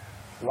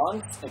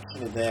lungs,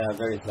 actually, they are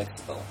very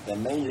flexible. The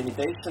main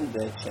limitation,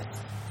 the chest.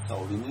 So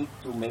we need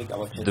to make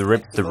our chest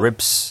flexible. The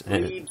ribs,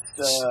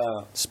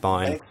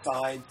 spine,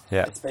 backside,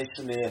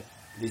 especially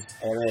this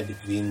area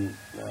between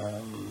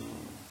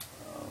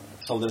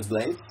shoulders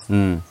blades.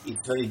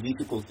 It's very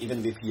difficult,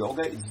 even with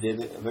yoga, it's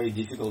very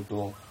difficult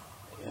to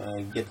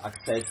get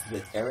access to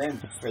that area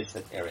and to stretch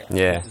that area.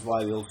 Yeah. This is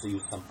why we also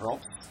use some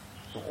props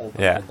to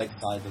open Yeah. the back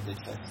side of the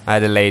chest. I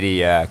had a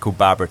lady called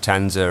Barbara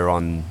Tanzer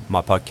on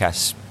my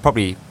podcast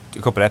probably a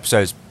couple of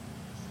episodes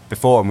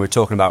before, and we were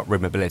talking about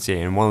rib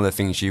mobility, and one of the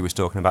things she was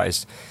talking about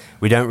is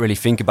we don't really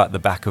think about the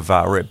back of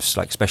our ribs,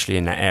 like especially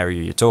in that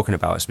area you're talking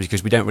about. It's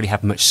because we don't really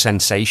have much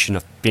sensation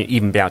of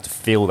even being able to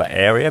feel that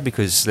area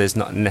because there's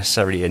not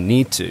necessarily a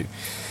need to.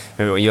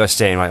 What you're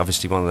saying, like,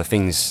 obviously one of the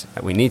things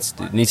that we need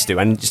to do,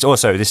 and just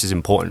also this is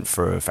important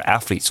for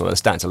athletes, or they're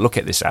starting to look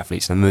at this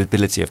athletes, and the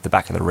mobility of the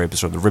back of the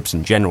ribs, or the ribs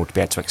in general, to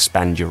be able to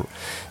expand your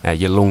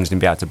lungs and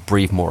be able to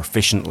breathe more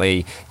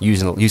efficiently,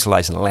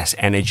 utilizing less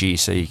energy,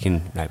 so you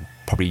can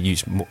probably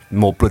use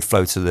more blood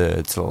flow to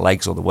the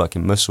legs or the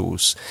working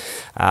muscles.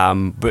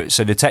 But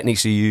so the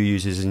techniques you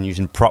use is in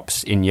using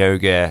props in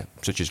yoga,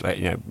 such as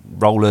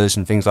rollers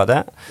and things like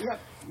that.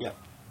 Yeah.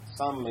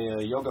 Some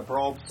yoga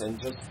props and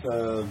just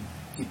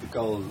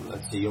typical,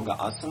 let's say, yoga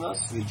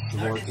asanas,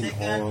 which working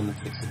on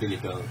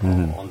flexibility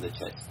on the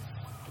chest.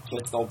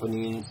 Chest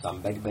opening,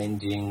 some back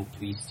bending,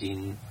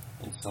 twisting,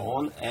 and so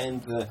on.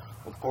 And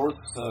of course,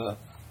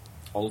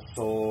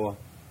 also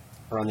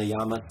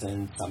pranayamas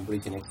and some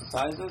breathing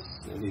exercises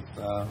with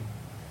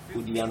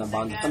Uddiyana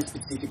Bandha, some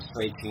specific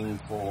stretching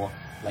for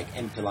like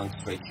empty lung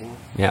stretching.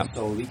 Yeah.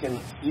 So we can,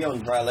 here on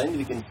dry land,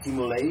 we can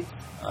simulate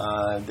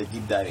the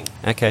deep diving.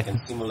 Okay. We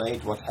can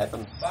simulate what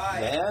happens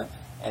there,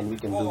 and we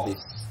can do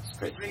this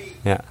stretching.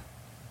 Yeah.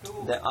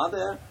 The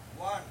other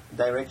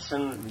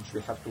direction which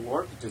we have to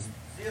work, it is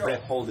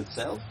breath hold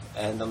itself,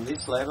 and on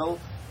this level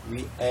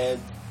we add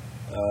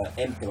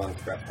empty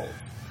lungs breath hold.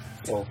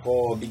 So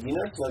for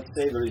beginners, let's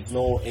say there is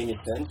no any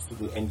sense to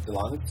do empty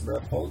lungs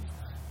breath hold,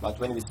 but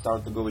when we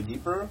start to go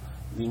deeper,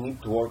 we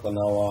need to work on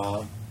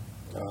our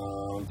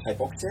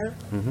hypoxia,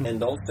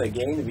 and also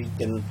again we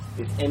can,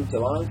 with empty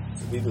lungs,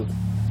 we will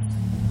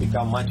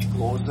become much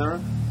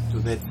closer to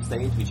that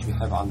state which we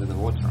have under the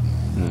water.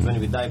 When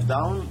we dive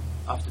down,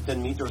 after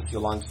 10 meters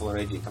your lungs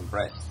already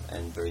compressed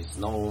and there is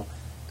no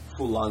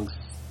full lungs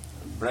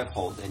breath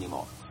hold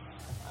anymore.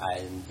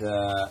 And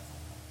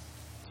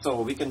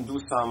so we can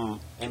do some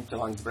empty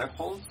lungs breath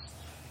holds,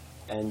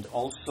 and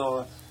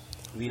also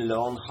we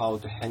learn how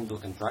to handle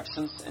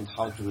contractions and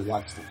how to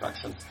relax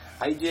contractions.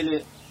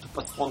 Ideally, to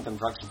postpone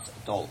contractions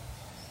at all.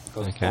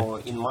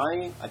 Because in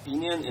my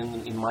opinion,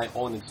 in my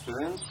own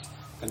experience,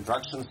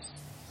 contractions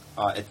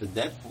are at the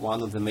depth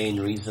one of the main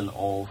reason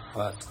of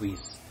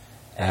squeeze.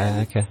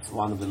 And it's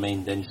one of the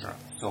main danger.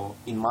 So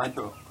in my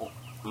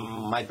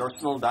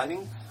personal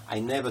diving, I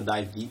never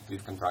dive deep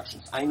with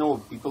contractions. I know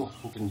people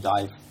who can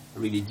dive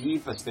really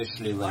deep,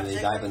 especially when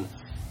they dive in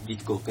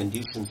difficult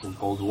conditions in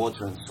cold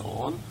water and so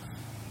on.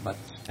 But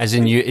as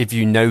in, if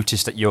you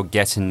notice that you're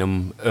getting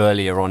them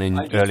earlier on in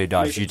early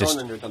dives, you just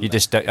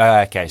don't.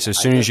 Okay. So as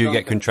soon as you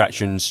get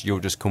contractions, you'll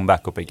just come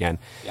back up again.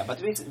 Yeah, but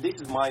this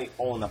is my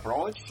own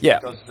approach. Yeah.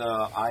 Because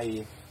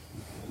I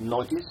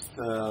noticed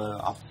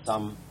after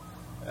some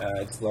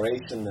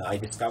exploration, I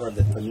discovered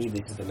that for me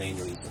this is the main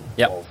reason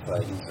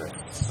of injury.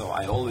 So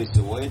I always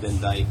avoid,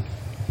 and I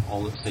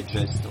always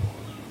suggest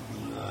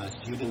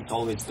students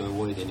always to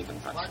avoid any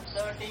contractions.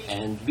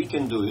 And we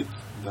can do it.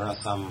 There are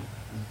some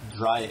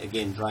dry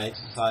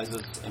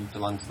exercises, empty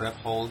lungs breath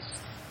holds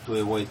to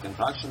avoid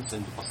contractions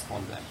and to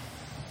postpone them.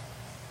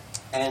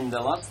 And the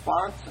last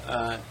part,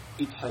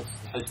 it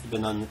has to be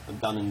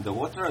done in the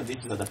water. This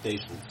is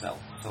adaptation itself.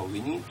 So we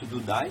need to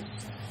do dives,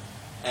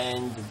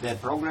 and the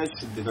progress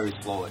should be very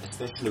slow,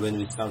 especially when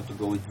we start to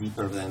go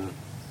deeper than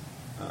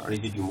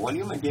residuum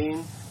volume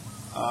again.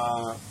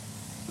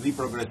 We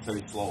progress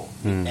very slow.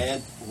 We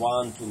add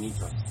 1-2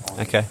 meters.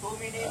 Only. Okay.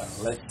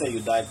 Let's say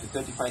you dive to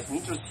 35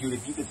 meters, you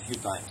repeat it a few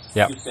times,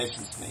 few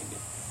sessions maybe.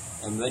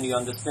 And when you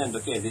understand,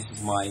 okay, this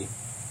is my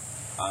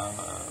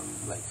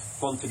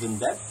confident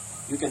depth,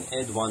 you can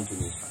add 1-2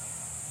 meters.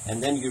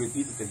 And then you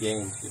repeat it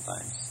again a few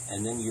times.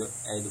 And then you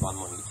add 1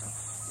 more meter.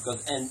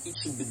 And it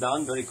should be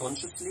done very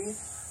consciously,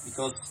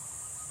 because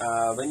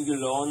when you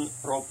learn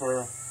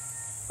proper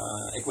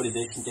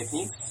equalization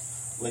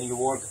techniques, when you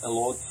work a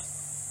lot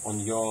on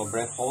your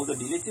breath hold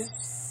abilities,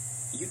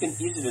 you can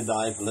easily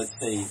dive, let's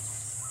say,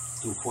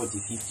 to 40,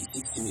 50,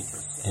 60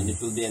 meters, and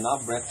it will be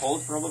enough breath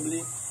hold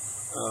probably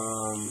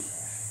to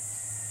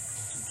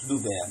do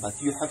there.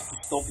 But you have to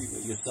stop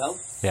yourself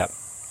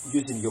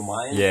using your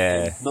mind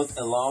and not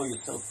allow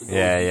yourself to go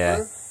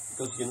deeper,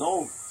 because you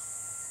know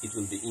it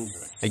will be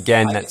injured.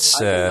 Again, I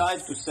can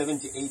dive to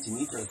 70, 80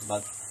 meters,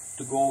 but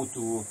to go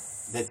to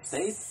that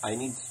state, I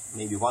need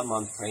maybe 1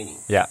 month training.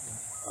 Yeah.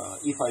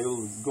 If I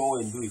will go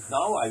and do it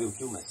now, I will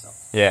kill myself.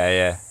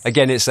 Yeah.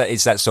 Again, it's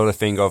that sort of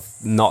thing of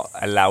not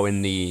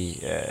allowing the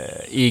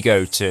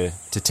ego to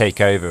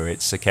take over.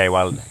 It's okay,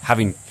 well,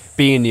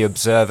 being the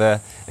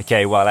observer.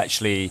 Okay, well,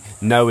 actually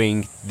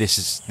knowing this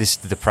is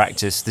the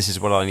practice. This is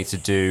what I need to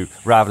do,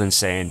 rather than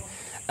saying,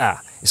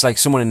 it's like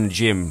someone in the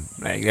gym.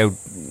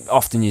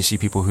 Often you see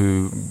people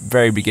who,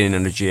 very beginning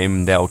in the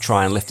gym, they'll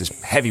try and lift as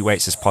heavy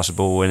weights as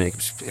possible, and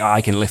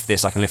I can lift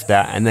this, I can lift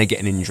that, and they get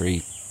an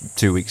injury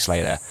 2 weeks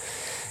later.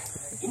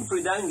 In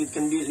freediving, it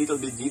can be a little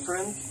bit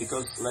different,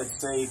 because let's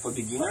say for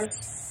beginners,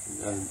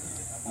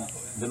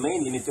 the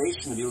main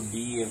limitation will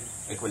be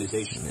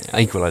equalization.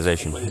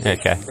 Equalization.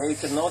 Okay. They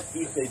cannot,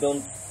 if they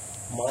don't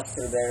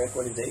master their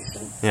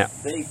equalization, Yeah.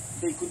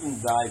 they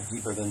couldn't dive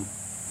deeper than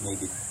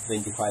maybe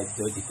 25,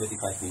 30,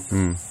 35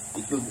 meters.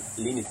 It will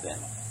limit them.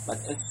 But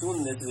as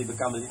soon as they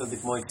become a little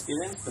bit more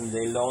experienced and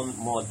they learn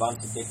more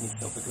advanced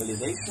techniques of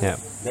equalization, Yeah.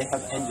 they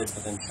have endless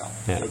potential.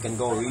 Yeah. They can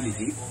go really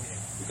deep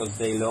because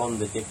they learn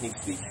the techniques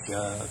which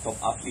top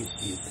athletes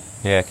use.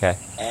 Yeah. Okay.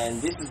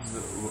 And this is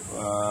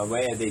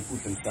where they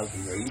put themselves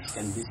in the risk,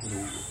 and this is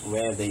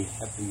where they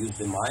have to use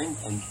the mind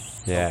and.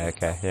 Yeah.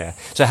 Okay. Yeah.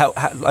 So how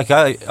like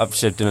I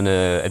obviously have done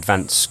an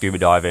advanced scuba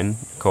diving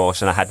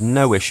course, and I had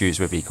no issues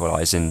with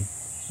equalizing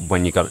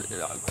when you got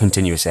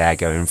continuous air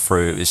going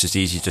through. It was just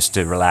easy just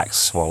to relax,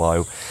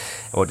 swallow,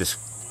 or just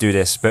do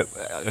this. But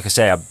like I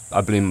say,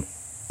 I blew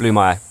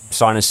my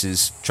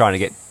sinuses trying to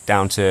get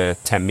down to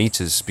 10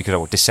 meters because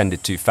I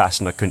descended too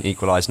fast and I couldn't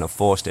equalize and I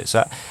forced it.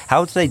 So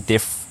how do they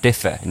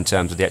differ in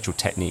terms of the actual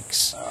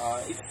techniques?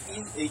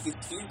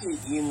 It's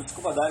easy in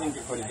scuba diving.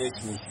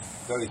 Equalization is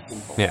very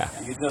simple. Yeah.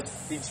 You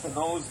just pinch the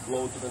nose,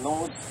 blow to the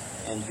nose,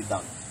 and you're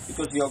done.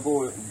 Because you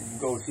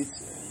go fit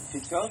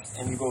first,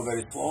 and you go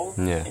very slow,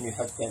 Yeah. and you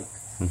have tank.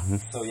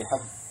 So you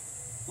have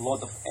a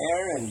lot of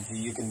air, and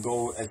you can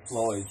go as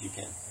slow as you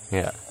can,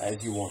 Yeah.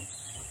 as you want.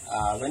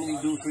 When we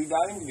do free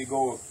diving, we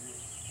go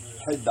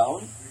head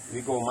down.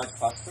 We go much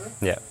faster,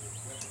 Yeah.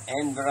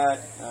 and there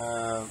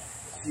are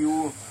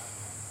few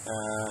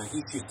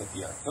issues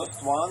appear.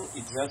 First one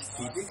is just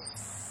physics,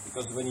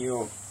 because when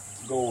you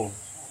go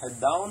head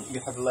down, you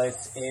have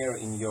less air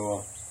in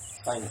your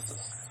sinuses,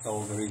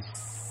 so there is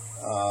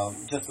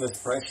just less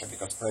pressure,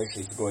 because pressure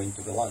is going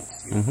to the lungs,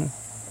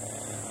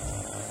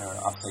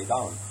 upside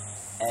down,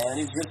 and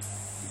it's just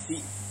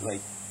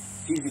like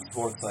physics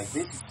works like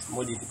this. It's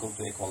more difficult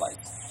to equalize.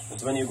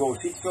 Because when you go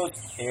feet first,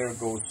 air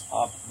goes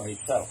up by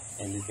itself,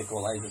 and it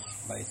equalizes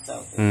by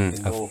itself. And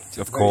you can go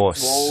Of very course.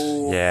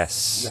 slow,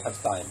 Yes. you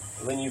have time.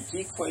 When you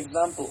kick, for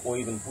example, or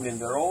even pull in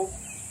the rope,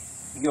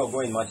 you're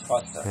going much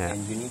faster, Yeah.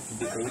 and you need to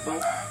be able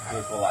to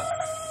equalize.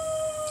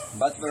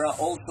 But there are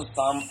also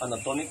some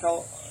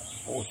anatomical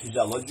or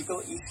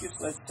physiological issues,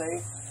 let's say,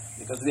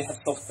 because we have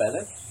soft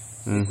pellet.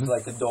 It's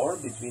like a door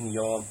between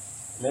your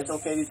nasal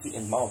cavity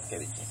and mouth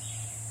cavity.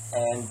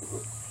 And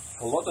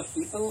for a lot of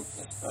people,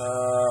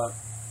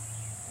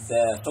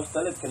 the soft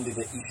pellet can be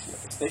the issue,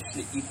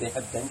 especially if they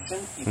have tension,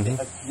 if they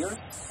have fear,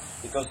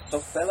 because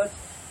soft pellet,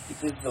 it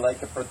is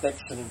like a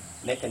protection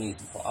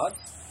mechanism for us.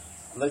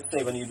 Let's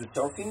say when you do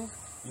surfing,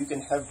 you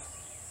can have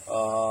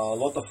a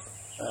lot of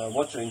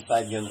water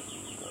inside your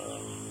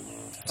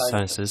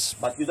Sinuses.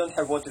 but you don't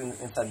have water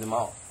inside the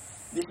mouth.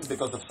 This is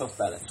because of soft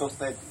pellet. Soft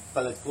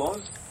pellet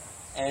close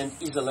and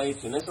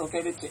isolates your nasal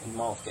cavity and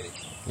mouth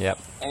cavity. Yep.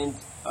 And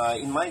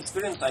in my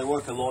experience, I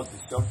work a lot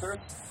with surfers.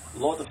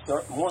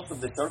 Most of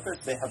the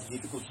surfers, they have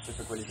difficulty with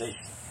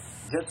equalization.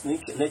 Just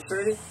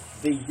naturally,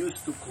 they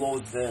used to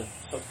close the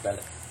soft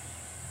pellet.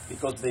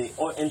 Because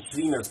and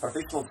swimmers,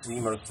 professional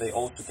swimmers, they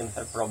also can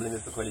have problems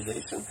with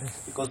equalization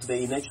because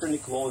they naturally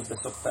close the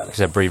soft pellet. Because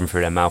they're breathing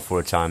through their mouth all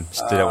the time.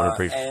 So they don't want to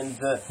breathe. And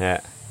Yeah.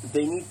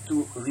 they need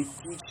to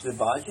reteach the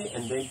body,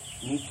 and they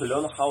need to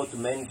learn how to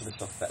manage the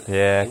soft pellet.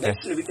 Yeah, And okay.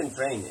 actually we can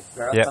train it.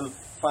 There are Yep. some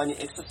funny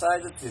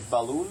exercises with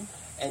balloon,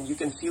 and you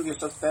can feel your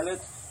soft pellet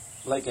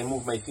like I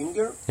move my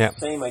finger. Yep.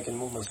 Same, I can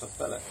move my soft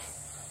pellet.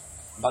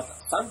 But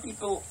some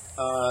people,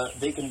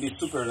 they can be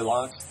super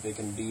relaxed. They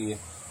can be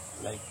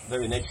like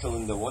very natural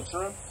in the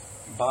water,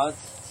 but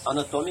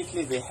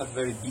anatomically they have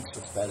very big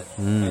soft pellet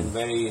and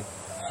very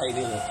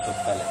highly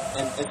soft pellet.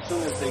 And as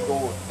soon as they go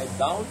head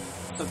down,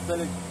 soft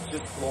pellet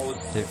just close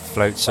It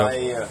floats up. by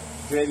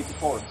gravity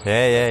force.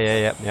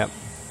 Yeah.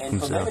 And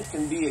for So- them it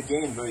can be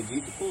again very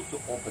difficult to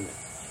open it,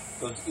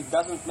 because it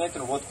doesn't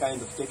matter what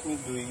kind of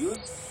technique do you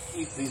use.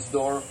 If this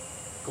door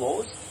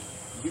closed,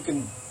 you can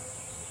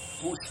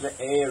push the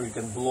air, you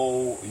can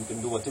blow, you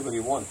can do whatever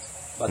you want,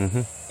 but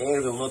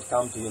air will not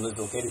come to your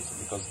nasal cavity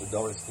because the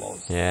door is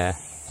closed. Yeah.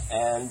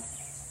 And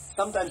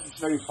sometimes it's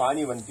very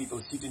funny when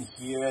people sit in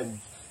here and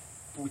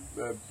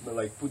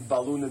put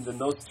balloon in the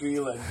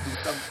nostril and do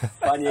some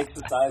funny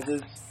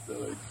exercises,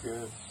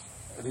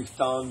 lift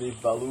tongue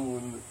with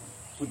balloon,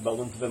 put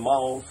balloon to the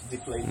mouth,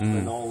 deflate to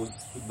the nose,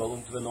 put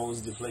balloon to the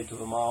nose, deflate to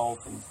the mouth,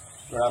 and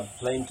there are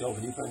plenty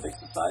of different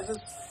exercises.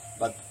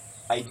 But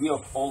idea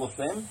of all of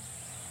them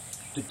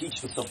to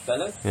teach the soft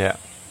pellet Yeah.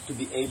 to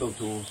be able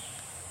to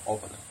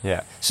open it.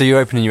 Yeah. So you're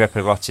opening your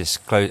epiglottis,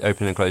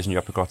 opening and closing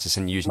your epiglottis,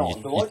 and using No, your,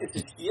 glottis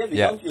is here. We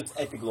Yeah. don't use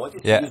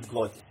epiglottis. Yeah. We use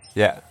glottis.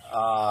 yeah.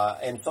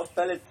 And soft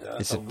pellet.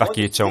 It's so the back of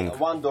your glottis, tongue.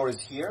 One door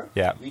is here,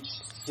 Yeah. which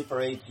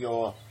separate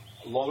your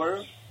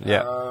lower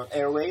Yeah.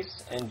 airways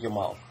and your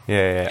mouth.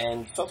 Yeah.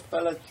 And soft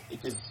pellet, it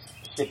is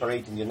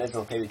separating your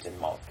nasal cavity and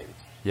mouth cavity.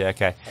 Yeah.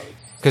 Okay. So it's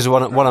Because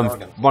different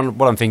organs.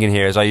 what I'm thinking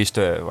here is I used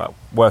to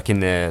work in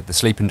the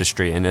sleep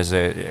industry, and there's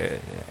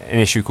an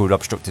issue called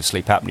obstructive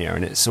sleep apnea,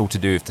 and it's all to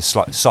do with the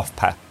soft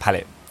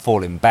palate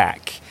falling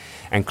back,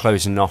 and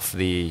closing off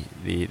the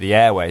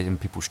airways, and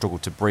people struggle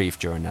to breathe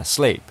during their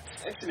sleep.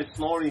 Actually,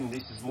 snoring,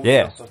 this is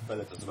moving of soft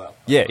pellet as well.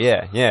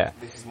 Yeah.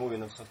 This is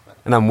moving of soft pellet.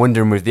 And I'm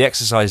wondering, with the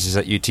exercises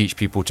that you teach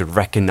people to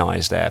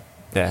recognize their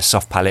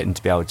soft palate and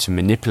to be able to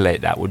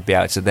manipulate that, would be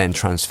able to then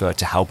transfer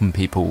to helping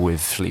people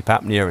with sleep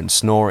apnea and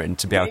snoring,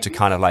 to be able to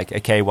kind of like,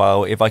 okay,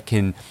 well, if I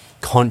can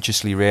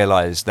consciously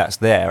realize that's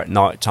there at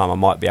night time, I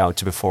might be able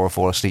to, before I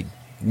fall asleep,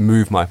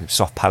 move my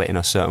soft palate in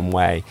a certain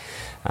way.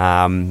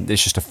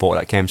 It's just a thought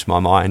that came to my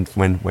mind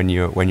when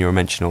you were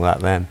mentioning all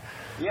that then.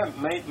 Yeah,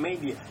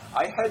 maybe.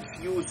 I had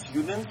few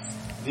students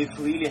with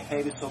really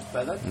heavy soft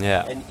palate,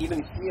 and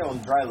even here on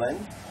dry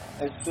land,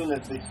 as soon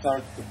as they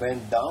start to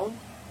bend down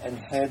and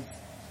head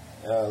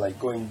like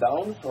going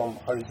down from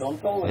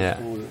horizontal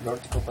to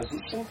vertical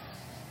position,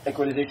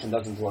 equalization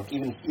doesn't work,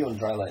 even here on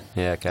dry land.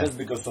 Just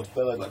because soft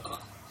palate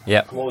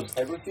close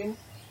everything,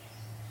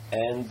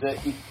 and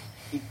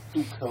it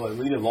took a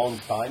really long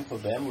time for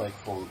them, like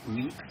for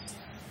weeks,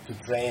 to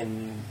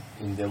train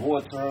in the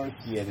water,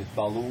 here this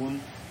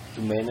balloon,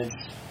 to manage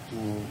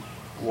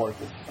to work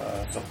with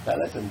soft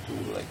palate and to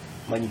like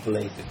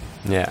manipulate it.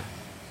 Yeah.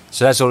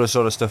 So that's all the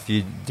sort of stuff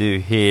you do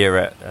here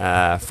at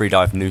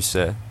Freedive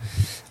Noosa.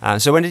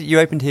 So when did you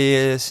opened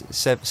here?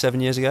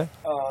 7 years ago?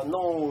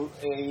 No,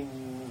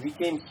 we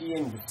came here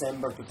in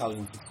December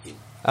 2016.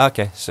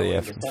 Okay,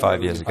 so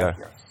 5 years ago.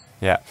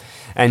 Yeah,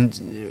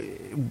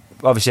 and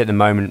obviously at the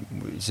moment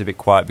it's a bit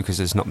quiet because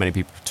there's not many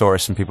people,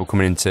 tourists and people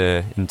coming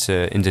into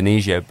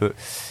Indonesia. But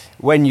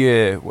when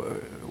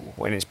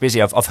it's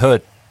busy, I've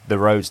heard the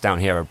roads down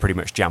here are pretty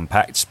much jam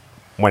packed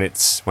when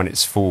it's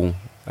full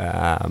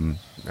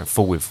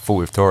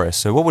with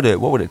tourists. So what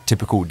would a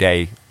typical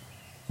day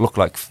look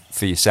like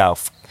for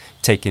yourself,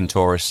 taking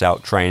tourists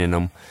out, training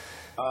them?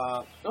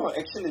 No,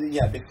 actually,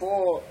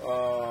 before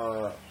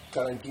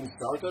quarantine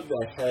started,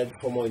 I had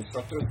FOMO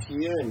instructors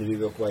here, and we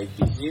were quite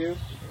busy.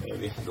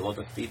 We had a lot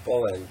of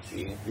people, and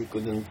we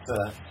couldn't.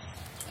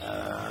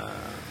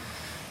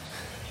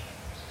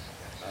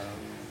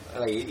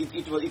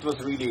 It was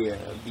really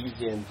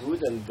busy and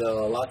good. And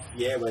last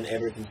year, when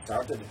everything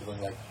started, it was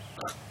like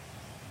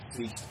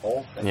switched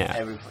off, and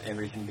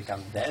everything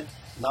became dead.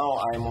 Now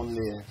I'm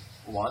only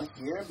once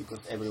here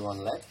because everyone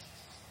left.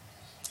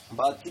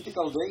 But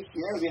typical day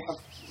here, we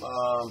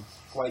have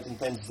quite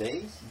intense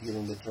day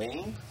during the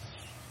training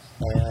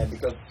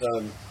because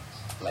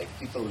like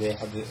people, they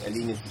have a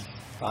limited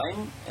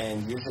time,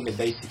 and usually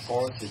basic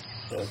course is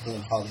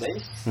 2.5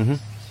 days.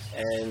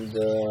 And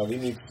we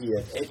meet here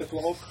at 8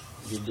 o'clock.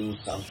 We do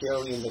some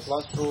theory in the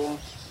classroom,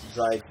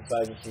 dry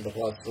exercises in the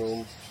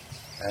classroom,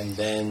 and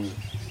then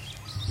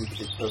if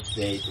it is first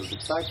day it will be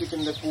static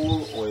in the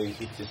pool, or if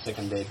it is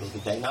second day it will be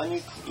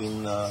dynamic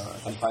in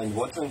confined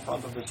water in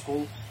front of the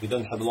school. We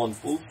don't have long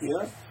pools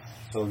here,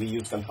 so we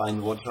use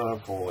confined water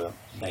for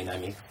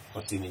dynamic,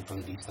 for swimming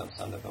from distance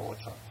under the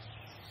water.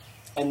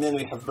 And then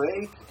we have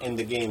break, and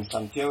again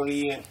some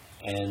theory,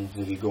 and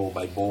we go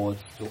by boat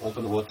to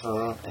open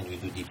water, and we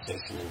do deep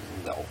session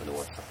in the open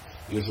water.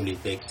 Usually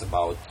it takes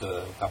about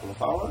a couple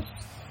of hours.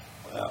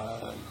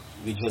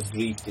 We just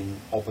drift in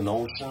open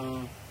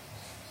ocean,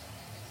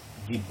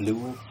 deep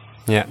blue,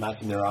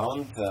 nothing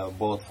around,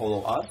 boat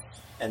follow us,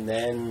 and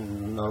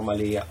then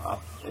normally at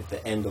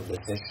the end of the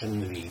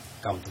session we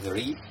come to the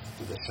reef,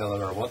 to the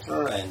shallower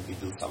water, and we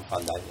do some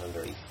fun diving on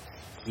the reef.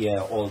 Here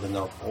all the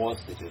North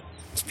Coast,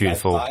 it's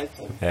beautiful.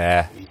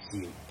 We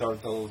see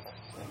turtles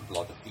and a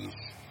lot of fish.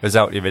 I was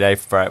out the other day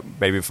for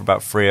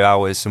about 3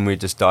 hours, and we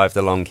just dived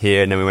along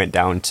here, and then we went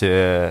down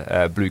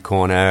to Blue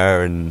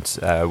Corner, and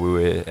we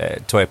were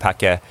at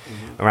Toyopaka,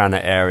 around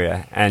that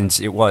area. And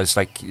it was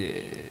like,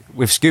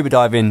 with scuba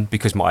diving,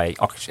 because my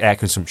air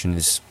consumption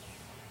is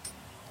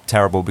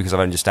terrible because I've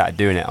only just started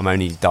doing it, I'm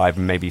only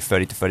diving maybe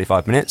 30 to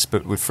 35 minutes,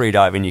 but with free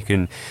diving you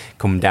can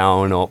come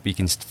down, or you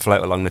can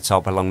float along the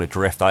top, along the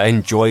drift. I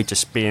enjoy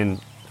just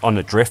being on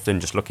the drift and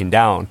just looking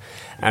down,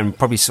 and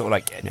probably sort of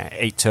like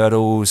 8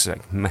 turtles,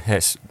 like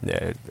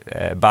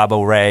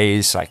barbel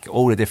rays, like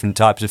all the different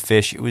types of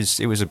fish. It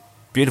was a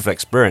beautiful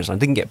experience. I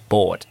didn't get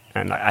bored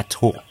at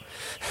all.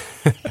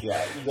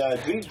 Yeah, the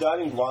drift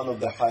diving, one of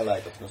the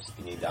highlights of Nusa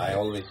Penida. I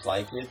always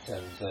like it,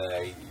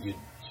 and you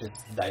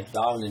just dive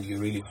down and you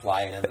really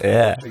fly, and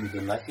you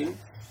do nothing.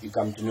 You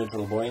come to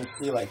neutral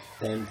buoyancy, like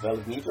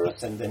 10-12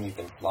 meters, and then you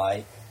can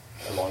fly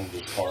along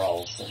these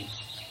corals, and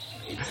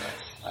it's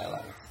I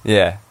like it.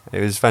 Yeah,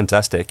 it was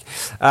fantastic.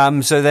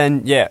 So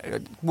then,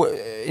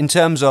 in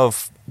terms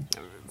of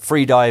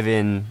free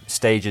diving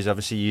stages,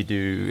 obviously you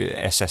do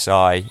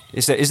SSI.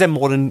 Is there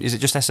more than? Is it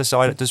just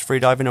SSI that does free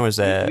diving, or is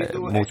there we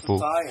do multiple?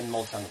 SSI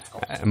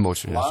and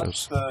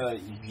Molchanov's Last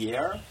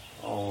year,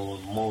 or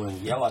more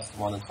than last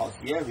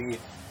 1.5 years, we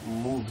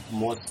moved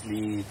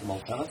mostly to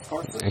Molchanov's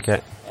courses.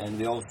 Okay. And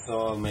we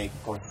also make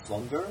courses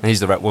longer. And he's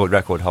the world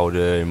record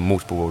holder,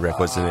 multiple world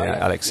records, isn't it?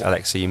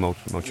 Alexei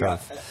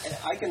Molchanov. Yeah,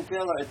 I can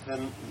tell that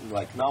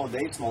like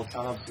nowadays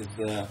Molchanov's is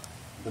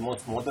the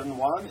most modern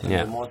one and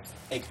the most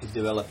active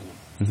developing.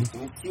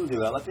 It's still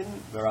developing.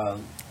 There are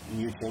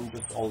new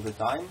changes all the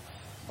time,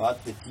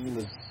 but the team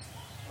is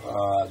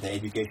the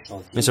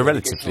educational team, It's a the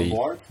relatively educational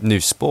board. new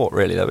sport,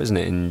 really, though, isn't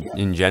it?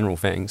 In general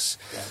things.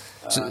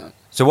 Yeah.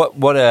 So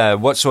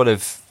what sort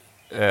of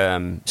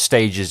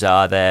stages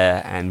are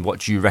there, and what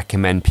do you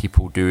recommend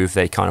people do if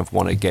they kind of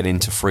want to get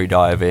into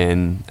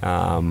freediving?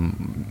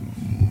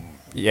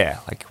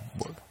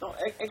 No,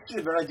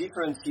 actually, there are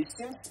different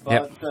systems,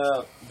 but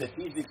the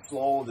physics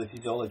flow, the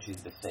physiology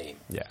is the same.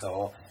 Yeah.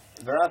 So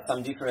there are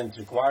some different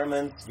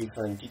requirements,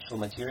 different teachable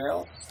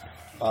materials,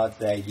 but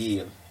the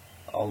idea is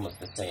almost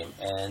the same.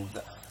 And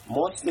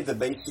mostly the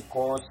basic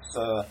course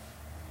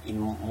in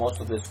most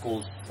of the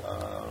schools,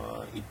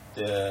 it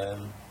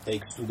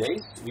takes 2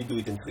 days. We do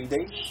it in 3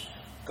 days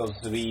because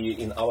we,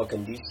 in our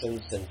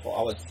conditions and for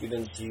our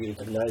students, we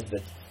recognize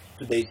that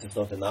 2 days is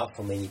not enough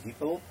for many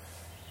people.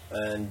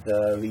 And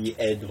we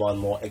add one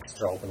more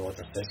extra open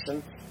water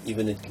session.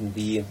 Even it can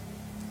be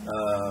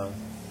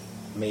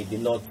maybe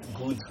not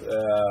good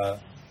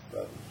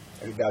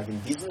regarding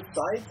business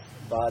side,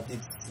 but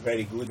it's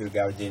very good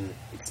regarding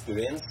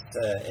experience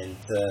and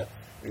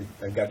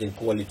regarding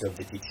quality of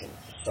the teaching.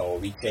 So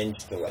we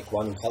changed to like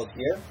 1.5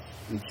 year.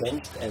 We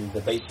changed, and the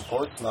basic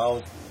course now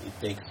it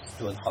takes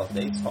 2.5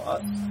 days for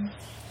us.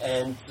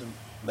 And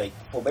like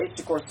for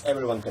basic course,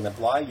 everyone can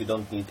apply. You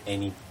don't need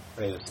any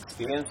previous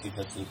experience. You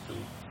just need to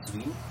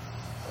swim,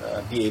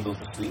 be able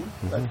to swim,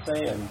 let's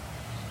say, and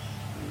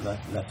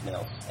nothing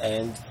else.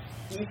 And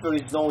if there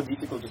is no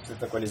difficulties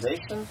with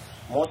equalization,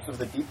 most of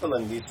the people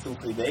in these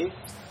 2-3 days,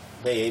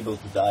 they're able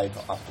to dive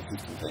up to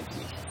 15-20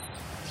 meters.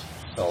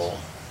 So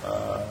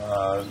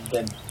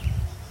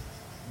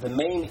the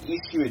main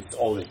issue is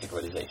always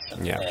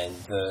equalization. Yeah.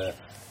 And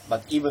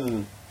but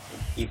even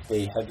if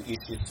they have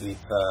issues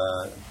with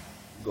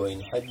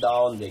going head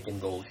down, they can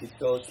go feet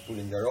first,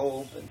 pulling the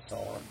rope, and so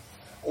on.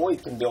 Or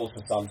it can be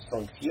also some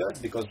strong fears,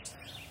 because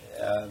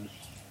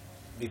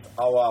with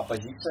our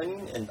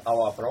positioning and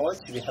our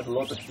approach, we have a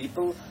lot of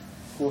people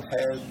who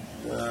have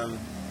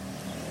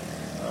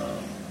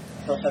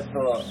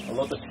a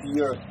lot of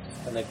fear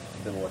connected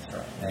to the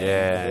water. And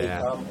they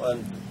come,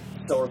 and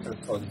surfers,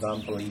 for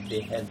example, if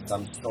they had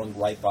some strong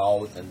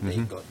wipeout and they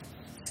got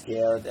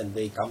scared, and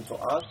they come to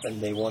us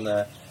and they want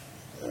to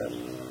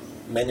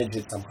manage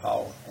it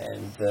somehow,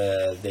 and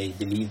they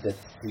believe that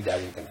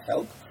freediving can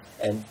help,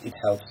 and it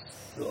helps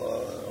a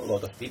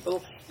lot of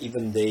people.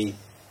 Even they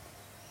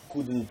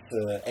couldn't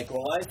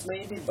equalize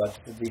maybe, but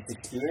this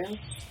experience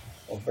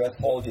of breath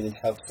holding, it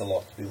helps a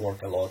lot. We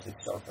work a lot with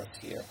surfers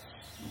here.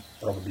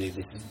 Probably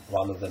this is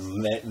one of the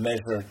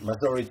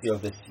majority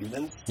of the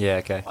students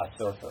are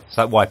surfers. It's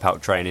like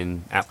wipeout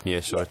training,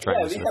 apnea sort of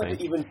training. Yeah, we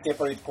have even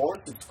separate course.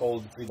 It's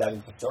called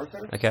freediving for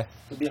surfers. Okay.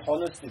 To be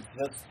honest, it's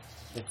just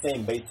the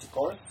same basic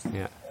course.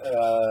 Yeah.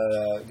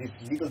 With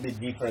little bit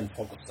different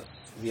focuses.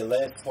 We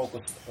less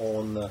focused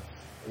on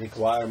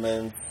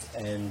requirements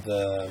and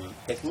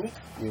technique.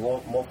 We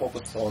want more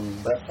focused on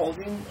breath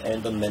holding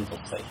and on mental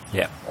state.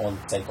 Yeah. On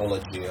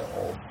psychology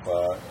of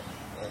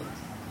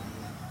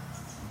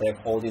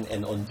breath holding,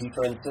 and on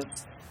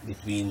differences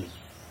between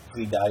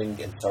freediving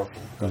and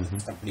surfing, because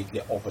it's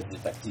completely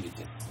opposite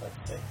activities,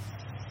 let's say.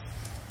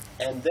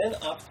 And then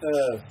after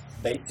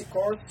basic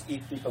course,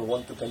 if people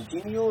want to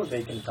continue,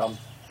 they can come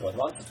to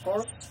advanced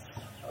course,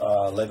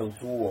 level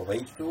 2 or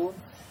wave 2,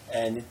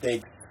 and it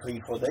takes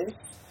 3-4 days.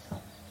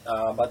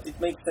 But it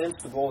makes sense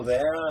to go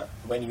there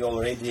when you're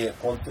already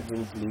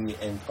confidently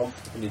and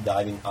comfortably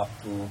diving up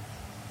to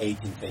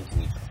 18-20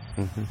 meters.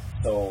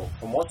 So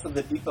for most of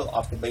the people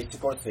after basic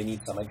course, they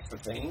need some extra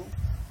training.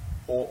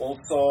 Or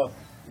also,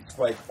 it's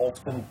quite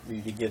often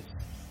we get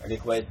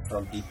requests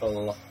from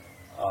people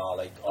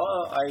like,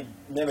 oh, I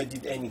never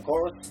did any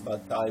course,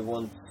 but I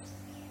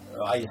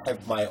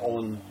have my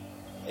own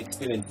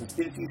experience in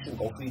spearfishing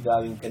or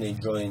freediving. Can I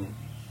join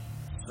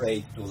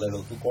straight to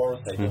level 2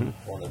 course? I don't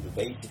want to do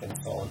basic and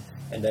so on.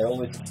 And I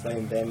always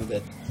explain them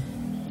that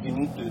you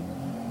need to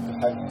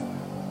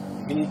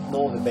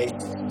know the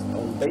basics.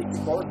 On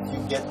basic course, you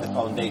get the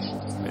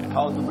foundations: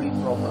 how to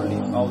breathe properly,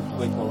 how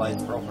to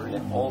equalize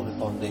properly, all the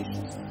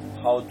foundations,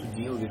 how to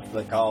deal with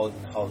blackout,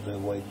 how to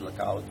avoid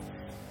blackout.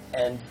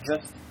 And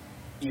just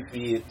if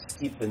we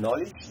skip the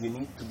knowledge, you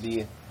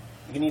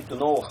need to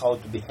know how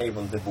to behave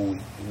on the buoy.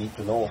 You need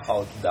to know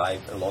how to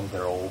dive along the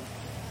rope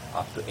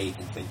up to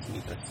 18-20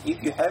 meters.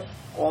 If you have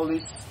all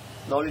these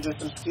knowledges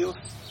and skills,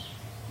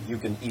 you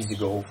can easily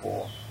go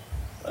for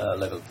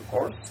level 2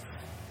 course.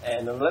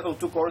 And on level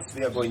 2 course,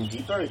 we are going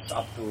deeper. It's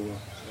up to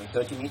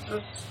 30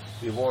 meters.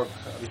 We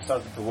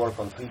started to work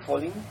on free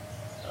falling.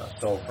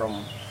 So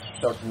from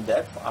certain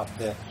depth,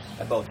 after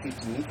about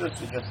 50 meters,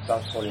 we just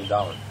start falling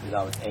down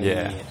without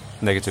any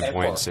negative effort.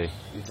 buoyancy.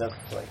 You just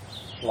like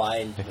fly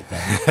into the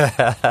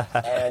depth.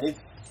 And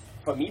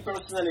for me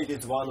personally, it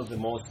is one of the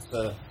most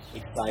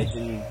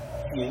exciting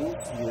feelings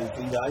during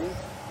freediving,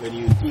 when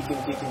you kicking,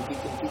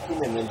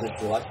 and then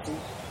just relaxing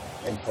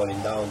and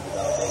falling down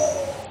without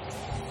anything.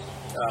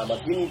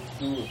 But you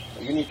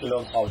need to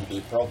learn how to do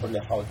it properly,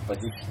 how to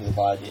position your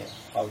body,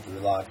 how to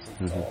relax,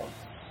 and so on.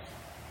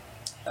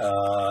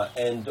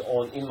 And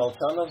in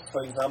Molchanov,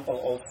 for example,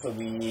 also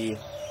we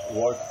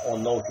work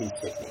on no-fins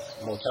technique.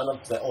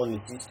 Molchanov is the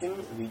only system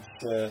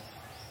which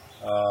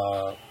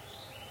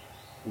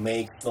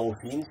makes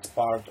no-fins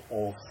part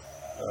of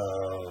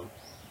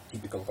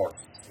typical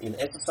courses. In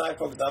SSI,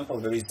 for example,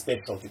 there is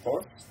specialty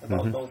course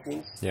about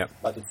no-fins,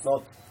 but it's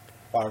not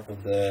part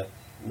of the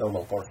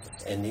normal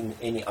courses. And in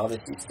any other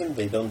system,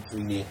 they don't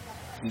really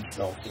teach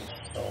no-fins.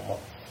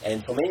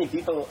 And for many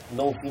people,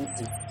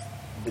 no-fins is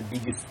the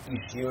biggest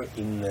issue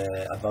in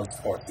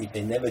advanced course. If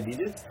they never did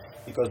it,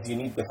 because you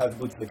need to have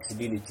good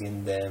flexibility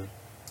in the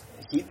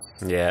hips,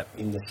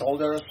 in the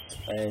shoulders,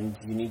 and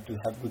you need to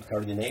have good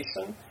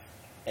coordination.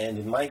 And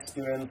in my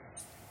experience,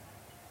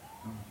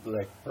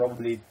 like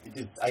probably it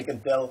is, I can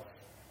tell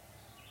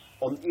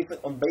on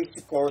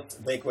basic course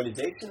the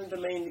equalization is the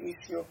main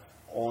issue.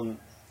 On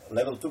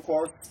level 2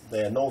 course,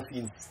 the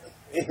no-fins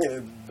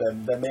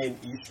the main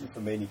issue for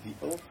many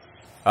people.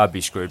 I'd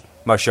be screwed.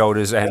 My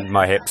shoulders and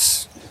my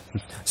hips.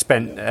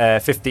 Spent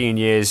 15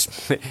 years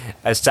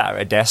as sat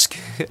at a desk,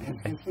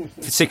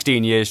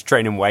 16 years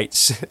training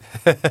weights.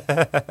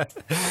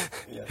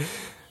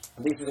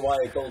 This is why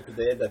I told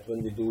today that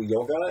when we do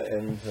yoga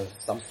and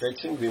some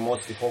stretching, we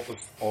mostly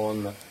focus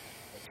on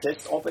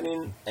chest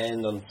opening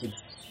and on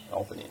hips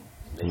opening.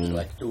 These are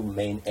like two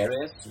main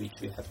areas which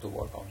we have to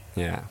work on.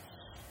 Yeah.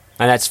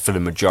 And that's for the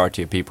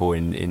majority of people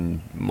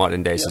in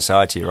modern day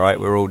society, right?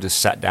 We're all just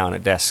sat down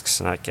at desks.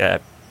 Like,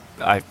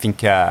 I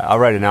think I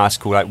wrote an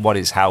article like "What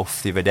is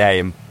Health" the other day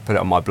and put it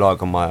on my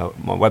blog on my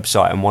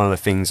website. And one of the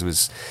things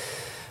was,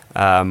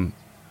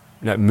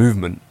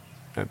 movement,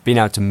 being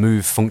able to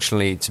move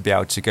functionally to be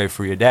able to go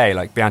through your day,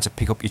 like being able to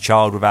pick up your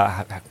child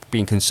without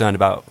being concerned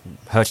about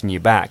hurting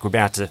your back, or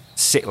being able to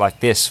sit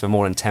like this for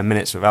more than 10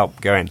 minutes without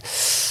going,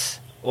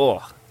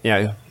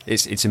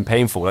 it's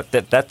painful.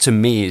 That to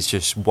me is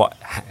just what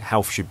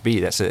health should be.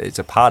 It's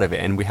a part of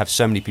it, and we have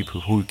so many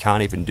people who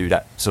can't even do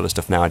that sort of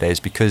stuff nowadays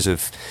because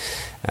of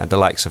the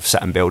likes of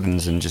sat in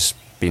buildings and just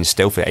being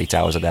still for 8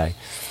 hours a day.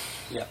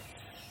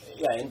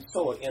 And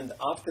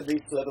after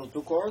this level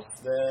 2 course,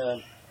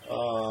 the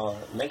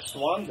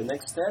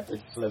next step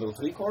is level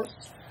 3 course,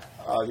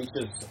 which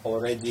is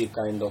already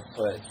kind of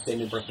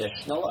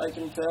semi-professional, I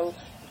can tell,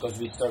 because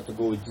we start to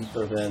go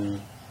deeper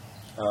than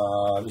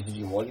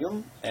VCG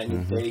volume, and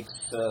it takes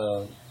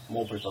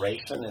more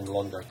preparation and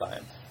longer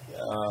time.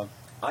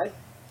 I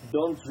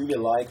don't really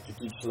like to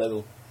teach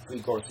level 3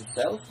 course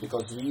itself,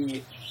 because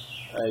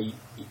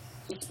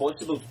it's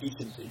possible to teach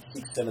it in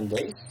 6-7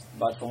 days,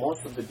 but for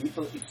most of the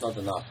people it's not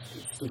enough.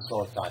 It's too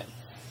short time.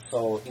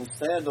 So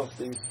instead of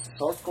this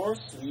short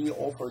course, we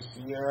offer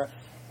here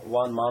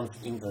 1 month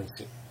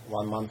internship,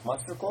 1 month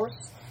master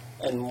course,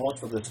 and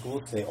most of the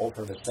schools, they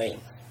offer the same.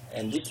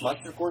 And this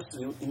master course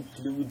will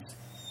include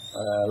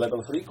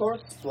level 3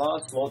 course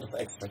plus a lot of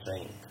extra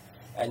training.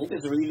 And it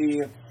is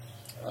really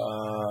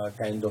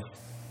kind of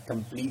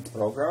complete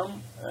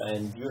program.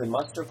 And during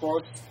master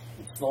course,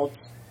 it's not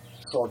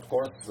short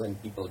course when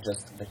people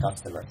just the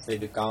customers. They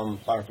become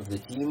part of the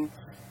team.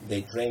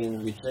 We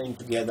train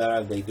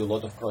together. They do a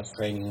lot of cross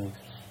training.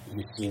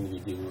 You've seen we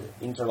do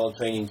interval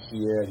training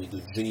here. We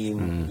do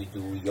gym. We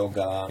do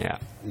yoga.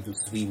 We do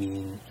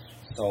swimming.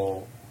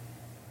 So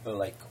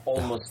like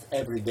almost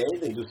every day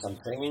they do some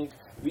training.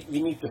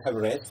 We need to have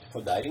rest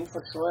for diving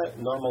for sure.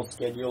 Normal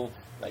schedule,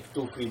 like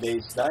 2-3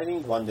 days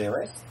diving, 1 day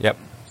rest.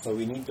 So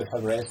we need to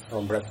have rest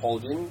from breath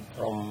holding,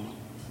 from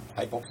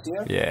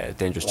hypoxia. Yeah,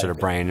 dangerous to the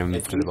brain and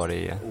to the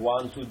body.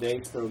 1-2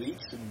 days per week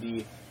should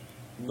be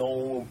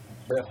no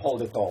breath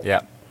hold at all.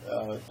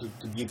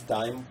 To give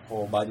time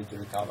for body to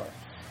recover.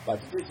 But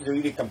it is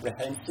really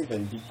comprehensive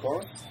and big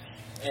course.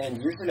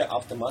 And usually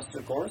after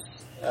master course,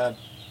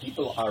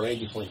 people are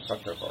ready for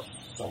instructor course.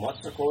 So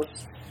master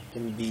course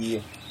can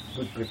be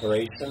good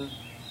preparation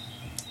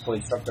for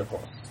instructor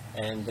course.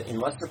 And in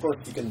master course,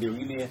 you can be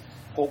really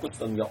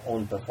focused on your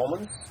own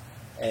performance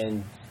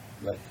and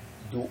like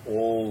do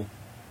all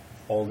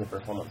the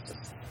performances.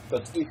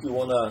 Because if you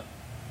wanna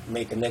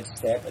make a next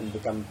step and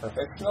become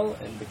professional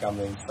and become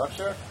an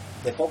instructor,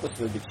 the focus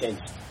will be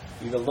changed.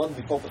 You will not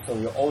be focused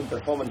on your own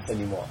performance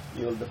anymore.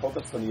 You will be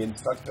focused on your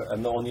instructor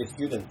and on your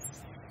students.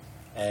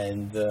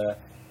 And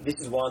this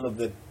is one of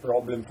the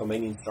problems for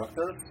many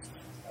instructors.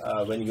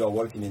 When you are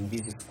working in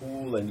busy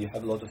school and you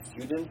have a lot of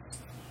students,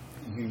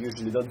 you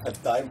usually don't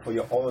have time for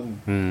your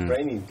own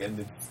training, and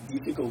it's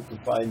difficult to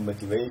find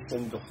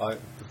motivation, to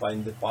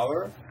find the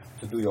power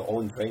to do your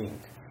own training.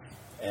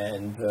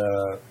 And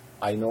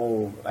I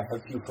know I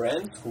have few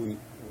friends who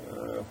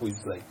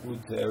is like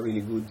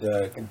really good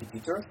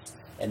competitors,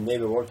 and they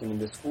were working in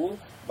the school,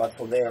 but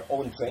for their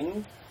own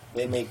training,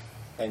 they make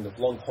kind of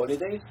long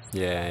holidays,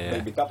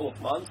 maybe a couple of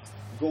months,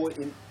 go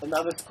in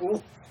another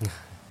school,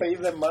 pay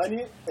them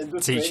money and do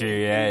teach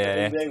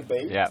training you, their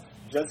base,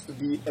 just to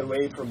be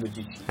away from the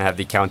teaching. Have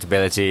the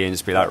accountability and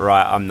just be like,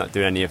 right, I'm not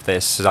doing any of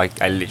this.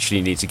 Like, I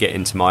literally need to get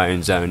into my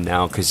own zone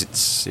now, because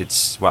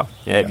it's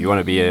if you want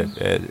to be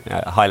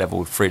a high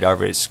level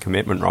freediver, it's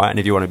commitment, right? And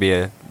if you want to be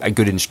a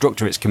good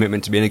instructor, it's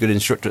commitment to being a good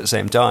instructor at the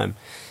same time.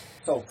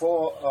 So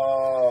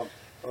for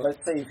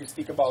let's say if you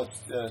speak about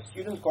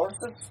student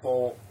courses,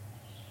 for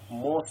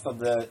most of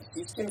the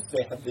systems,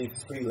 they have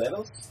these 3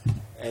 levels,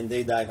 and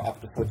they dive up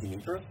to 40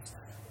 meters.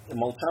 The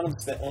Molchanov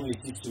is the only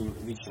system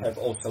which have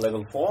also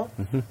level 4,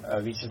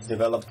 which is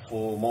developed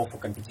more for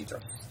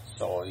competitors.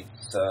 So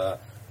it's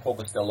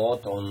focused a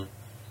lot on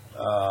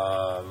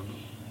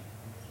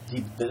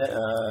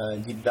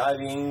deep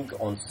diving,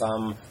 on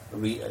some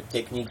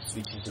techniques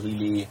which is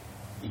really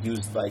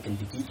used by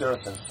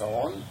competitors and so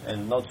on,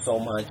 and not so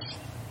much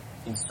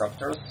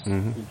instructors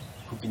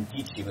who can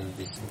teach even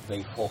this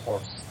Wave 4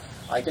 course.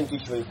 I can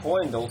teach Wave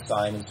 4, and also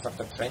I'm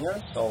instructor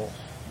trainer, so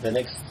the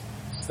next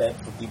step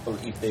for people,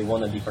 if they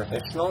want to be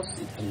professionals,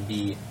 it can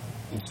be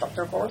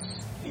instructor course.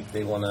 If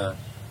they want to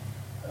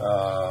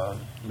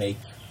make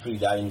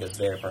freediving as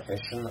their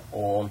profession,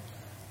 or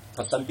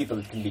for some people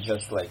it can be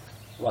just like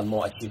one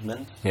more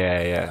achievement.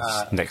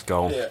 Next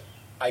goal.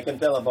 I can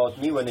tell about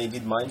me when I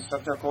did my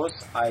instructor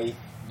course, I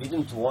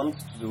didn't want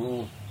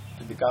to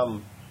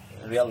become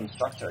a real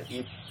instructor.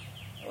 If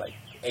like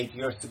 8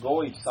 years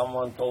ago, if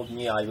someone told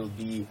me I will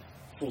be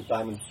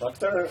full-time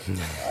instructor,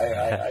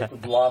 I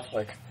could laugh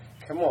like,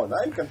 come on,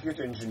 I'm a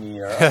computer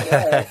engineer.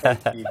 I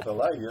help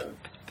people.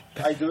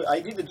 I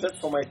did it just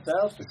for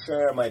myself, to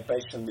share my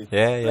passion with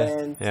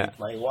friends, with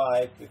my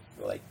wife,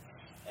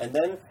 and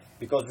then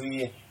because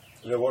we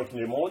were working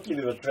remotely,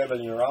 we were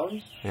traveling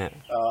around.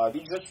 We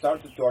just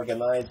started to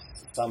organize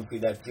some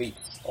freedive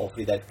trips or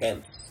freedive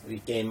camps. We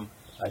came,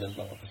 I don't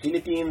know, to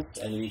Philippines,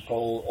 and we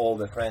call all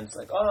the friends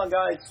like, oh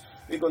guys,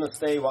 we're gonna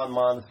stay 1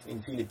 month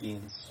in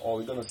Philippines, or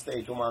we're gonna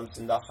stay 2 months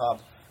in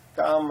Dahab.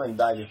 Come and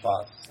dive with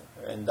us.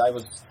 And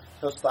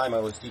first time I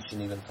was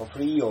teaching even for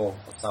free or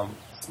for some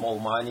small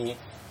money.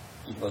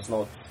 It was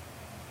not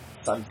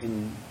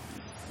something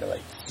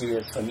like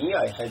serious for me.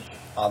 I had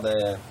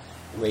other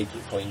way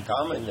for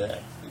income, and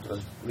it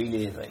was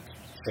really like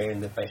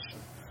sharing the passion.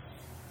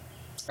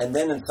 And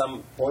then at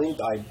some point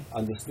I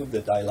understood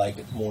that I like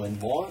it more and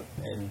more,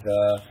 and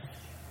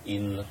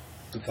in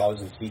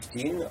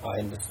 2015 I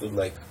understood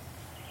like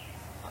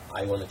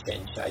I want to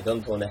change. I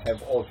don't want to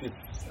have office.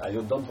 I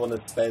don't want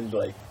to spend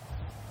like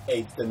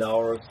 8-10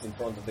 hours in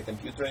front of the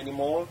computer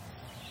anymore.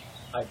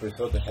 I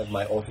prefer to have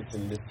my office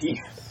in the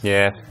sea.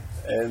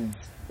 And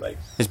like,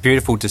 it's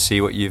beautiful to see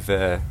what you've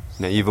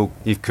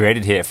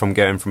created here, from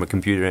going from a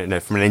computer,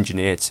 from an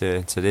engineer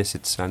to this.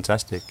 It's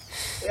fantastic.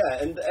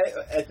 Yeah, and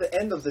at the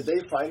end of the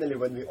day, finally,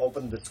 when we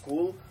opened the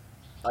school,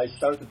 I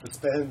started to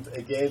spend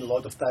again a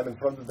lot of time in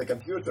front of the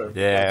computer.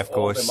 Yeah, of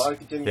course. All the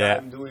marketing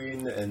I'm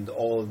doing, and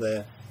all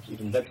the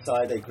even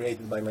website I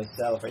created by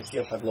myself. I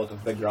still have a lot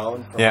of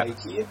background from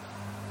IT.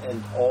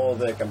 And all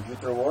the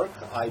computer work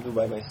I do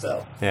by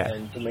myself.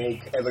 And to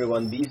make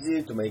everyone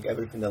busy, to make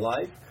everything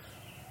alive,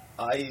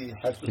 I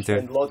have to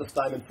spend a lot of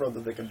time in front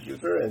of the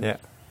computer, and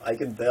I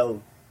can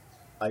tell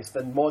I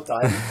spend more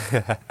time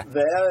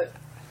there,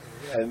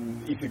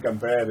 and if you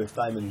compare with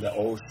time in the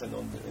ocean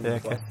in the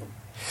classroom.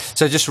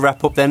 So just to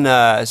wrap up then,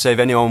 so if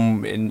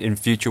anyone in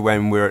future,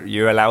 when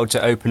you're allowed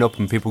to open up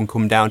and people can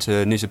come down to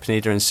Nusa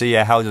Penida and see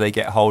you, how do they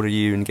get hold of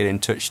you and get in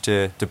touch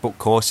to book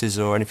courses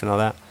or anything like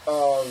that?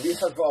 We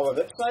have our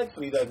website,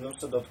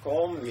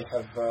 freedivenusa.com. We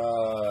have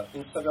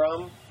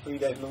Instagram,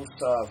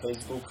 freedivenusa,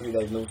 Facebook,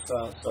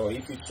 freedivenusa. So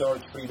if you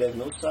search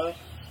freedivenusa,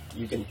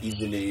 you can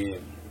easily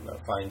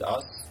find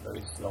us. There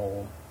is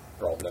no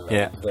problem.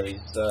 There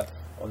is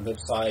on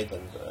website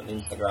and on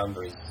Instagram,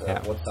 there is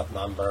WhatsApp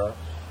number.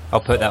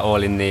 I'll put that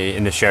all in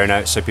the show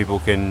notes so people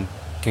can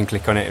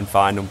click on it and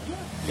find them.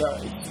 Yeah,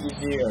 it's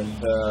easy,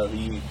 and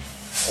we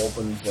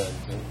opened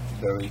and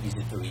very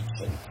easy to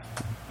reach, and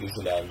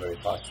usually I'm very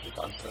fast with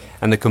answering.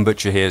 And the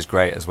kombucha here is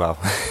great as well.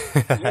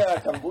 Yeah,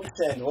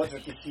 kombucha and water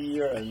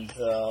kefir and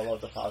a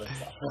lot of other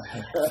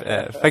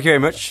stuff. Thank you very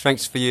much.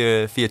 Thanks for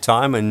your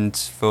time and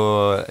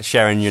for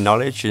sharing your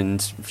knowledge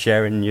and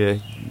sharing your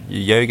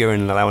yoga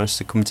and allowing us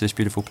to come to this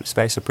beautiful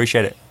space. I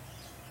appreciate it.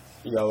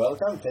 You're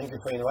welcome. Thank you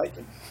for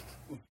inviting.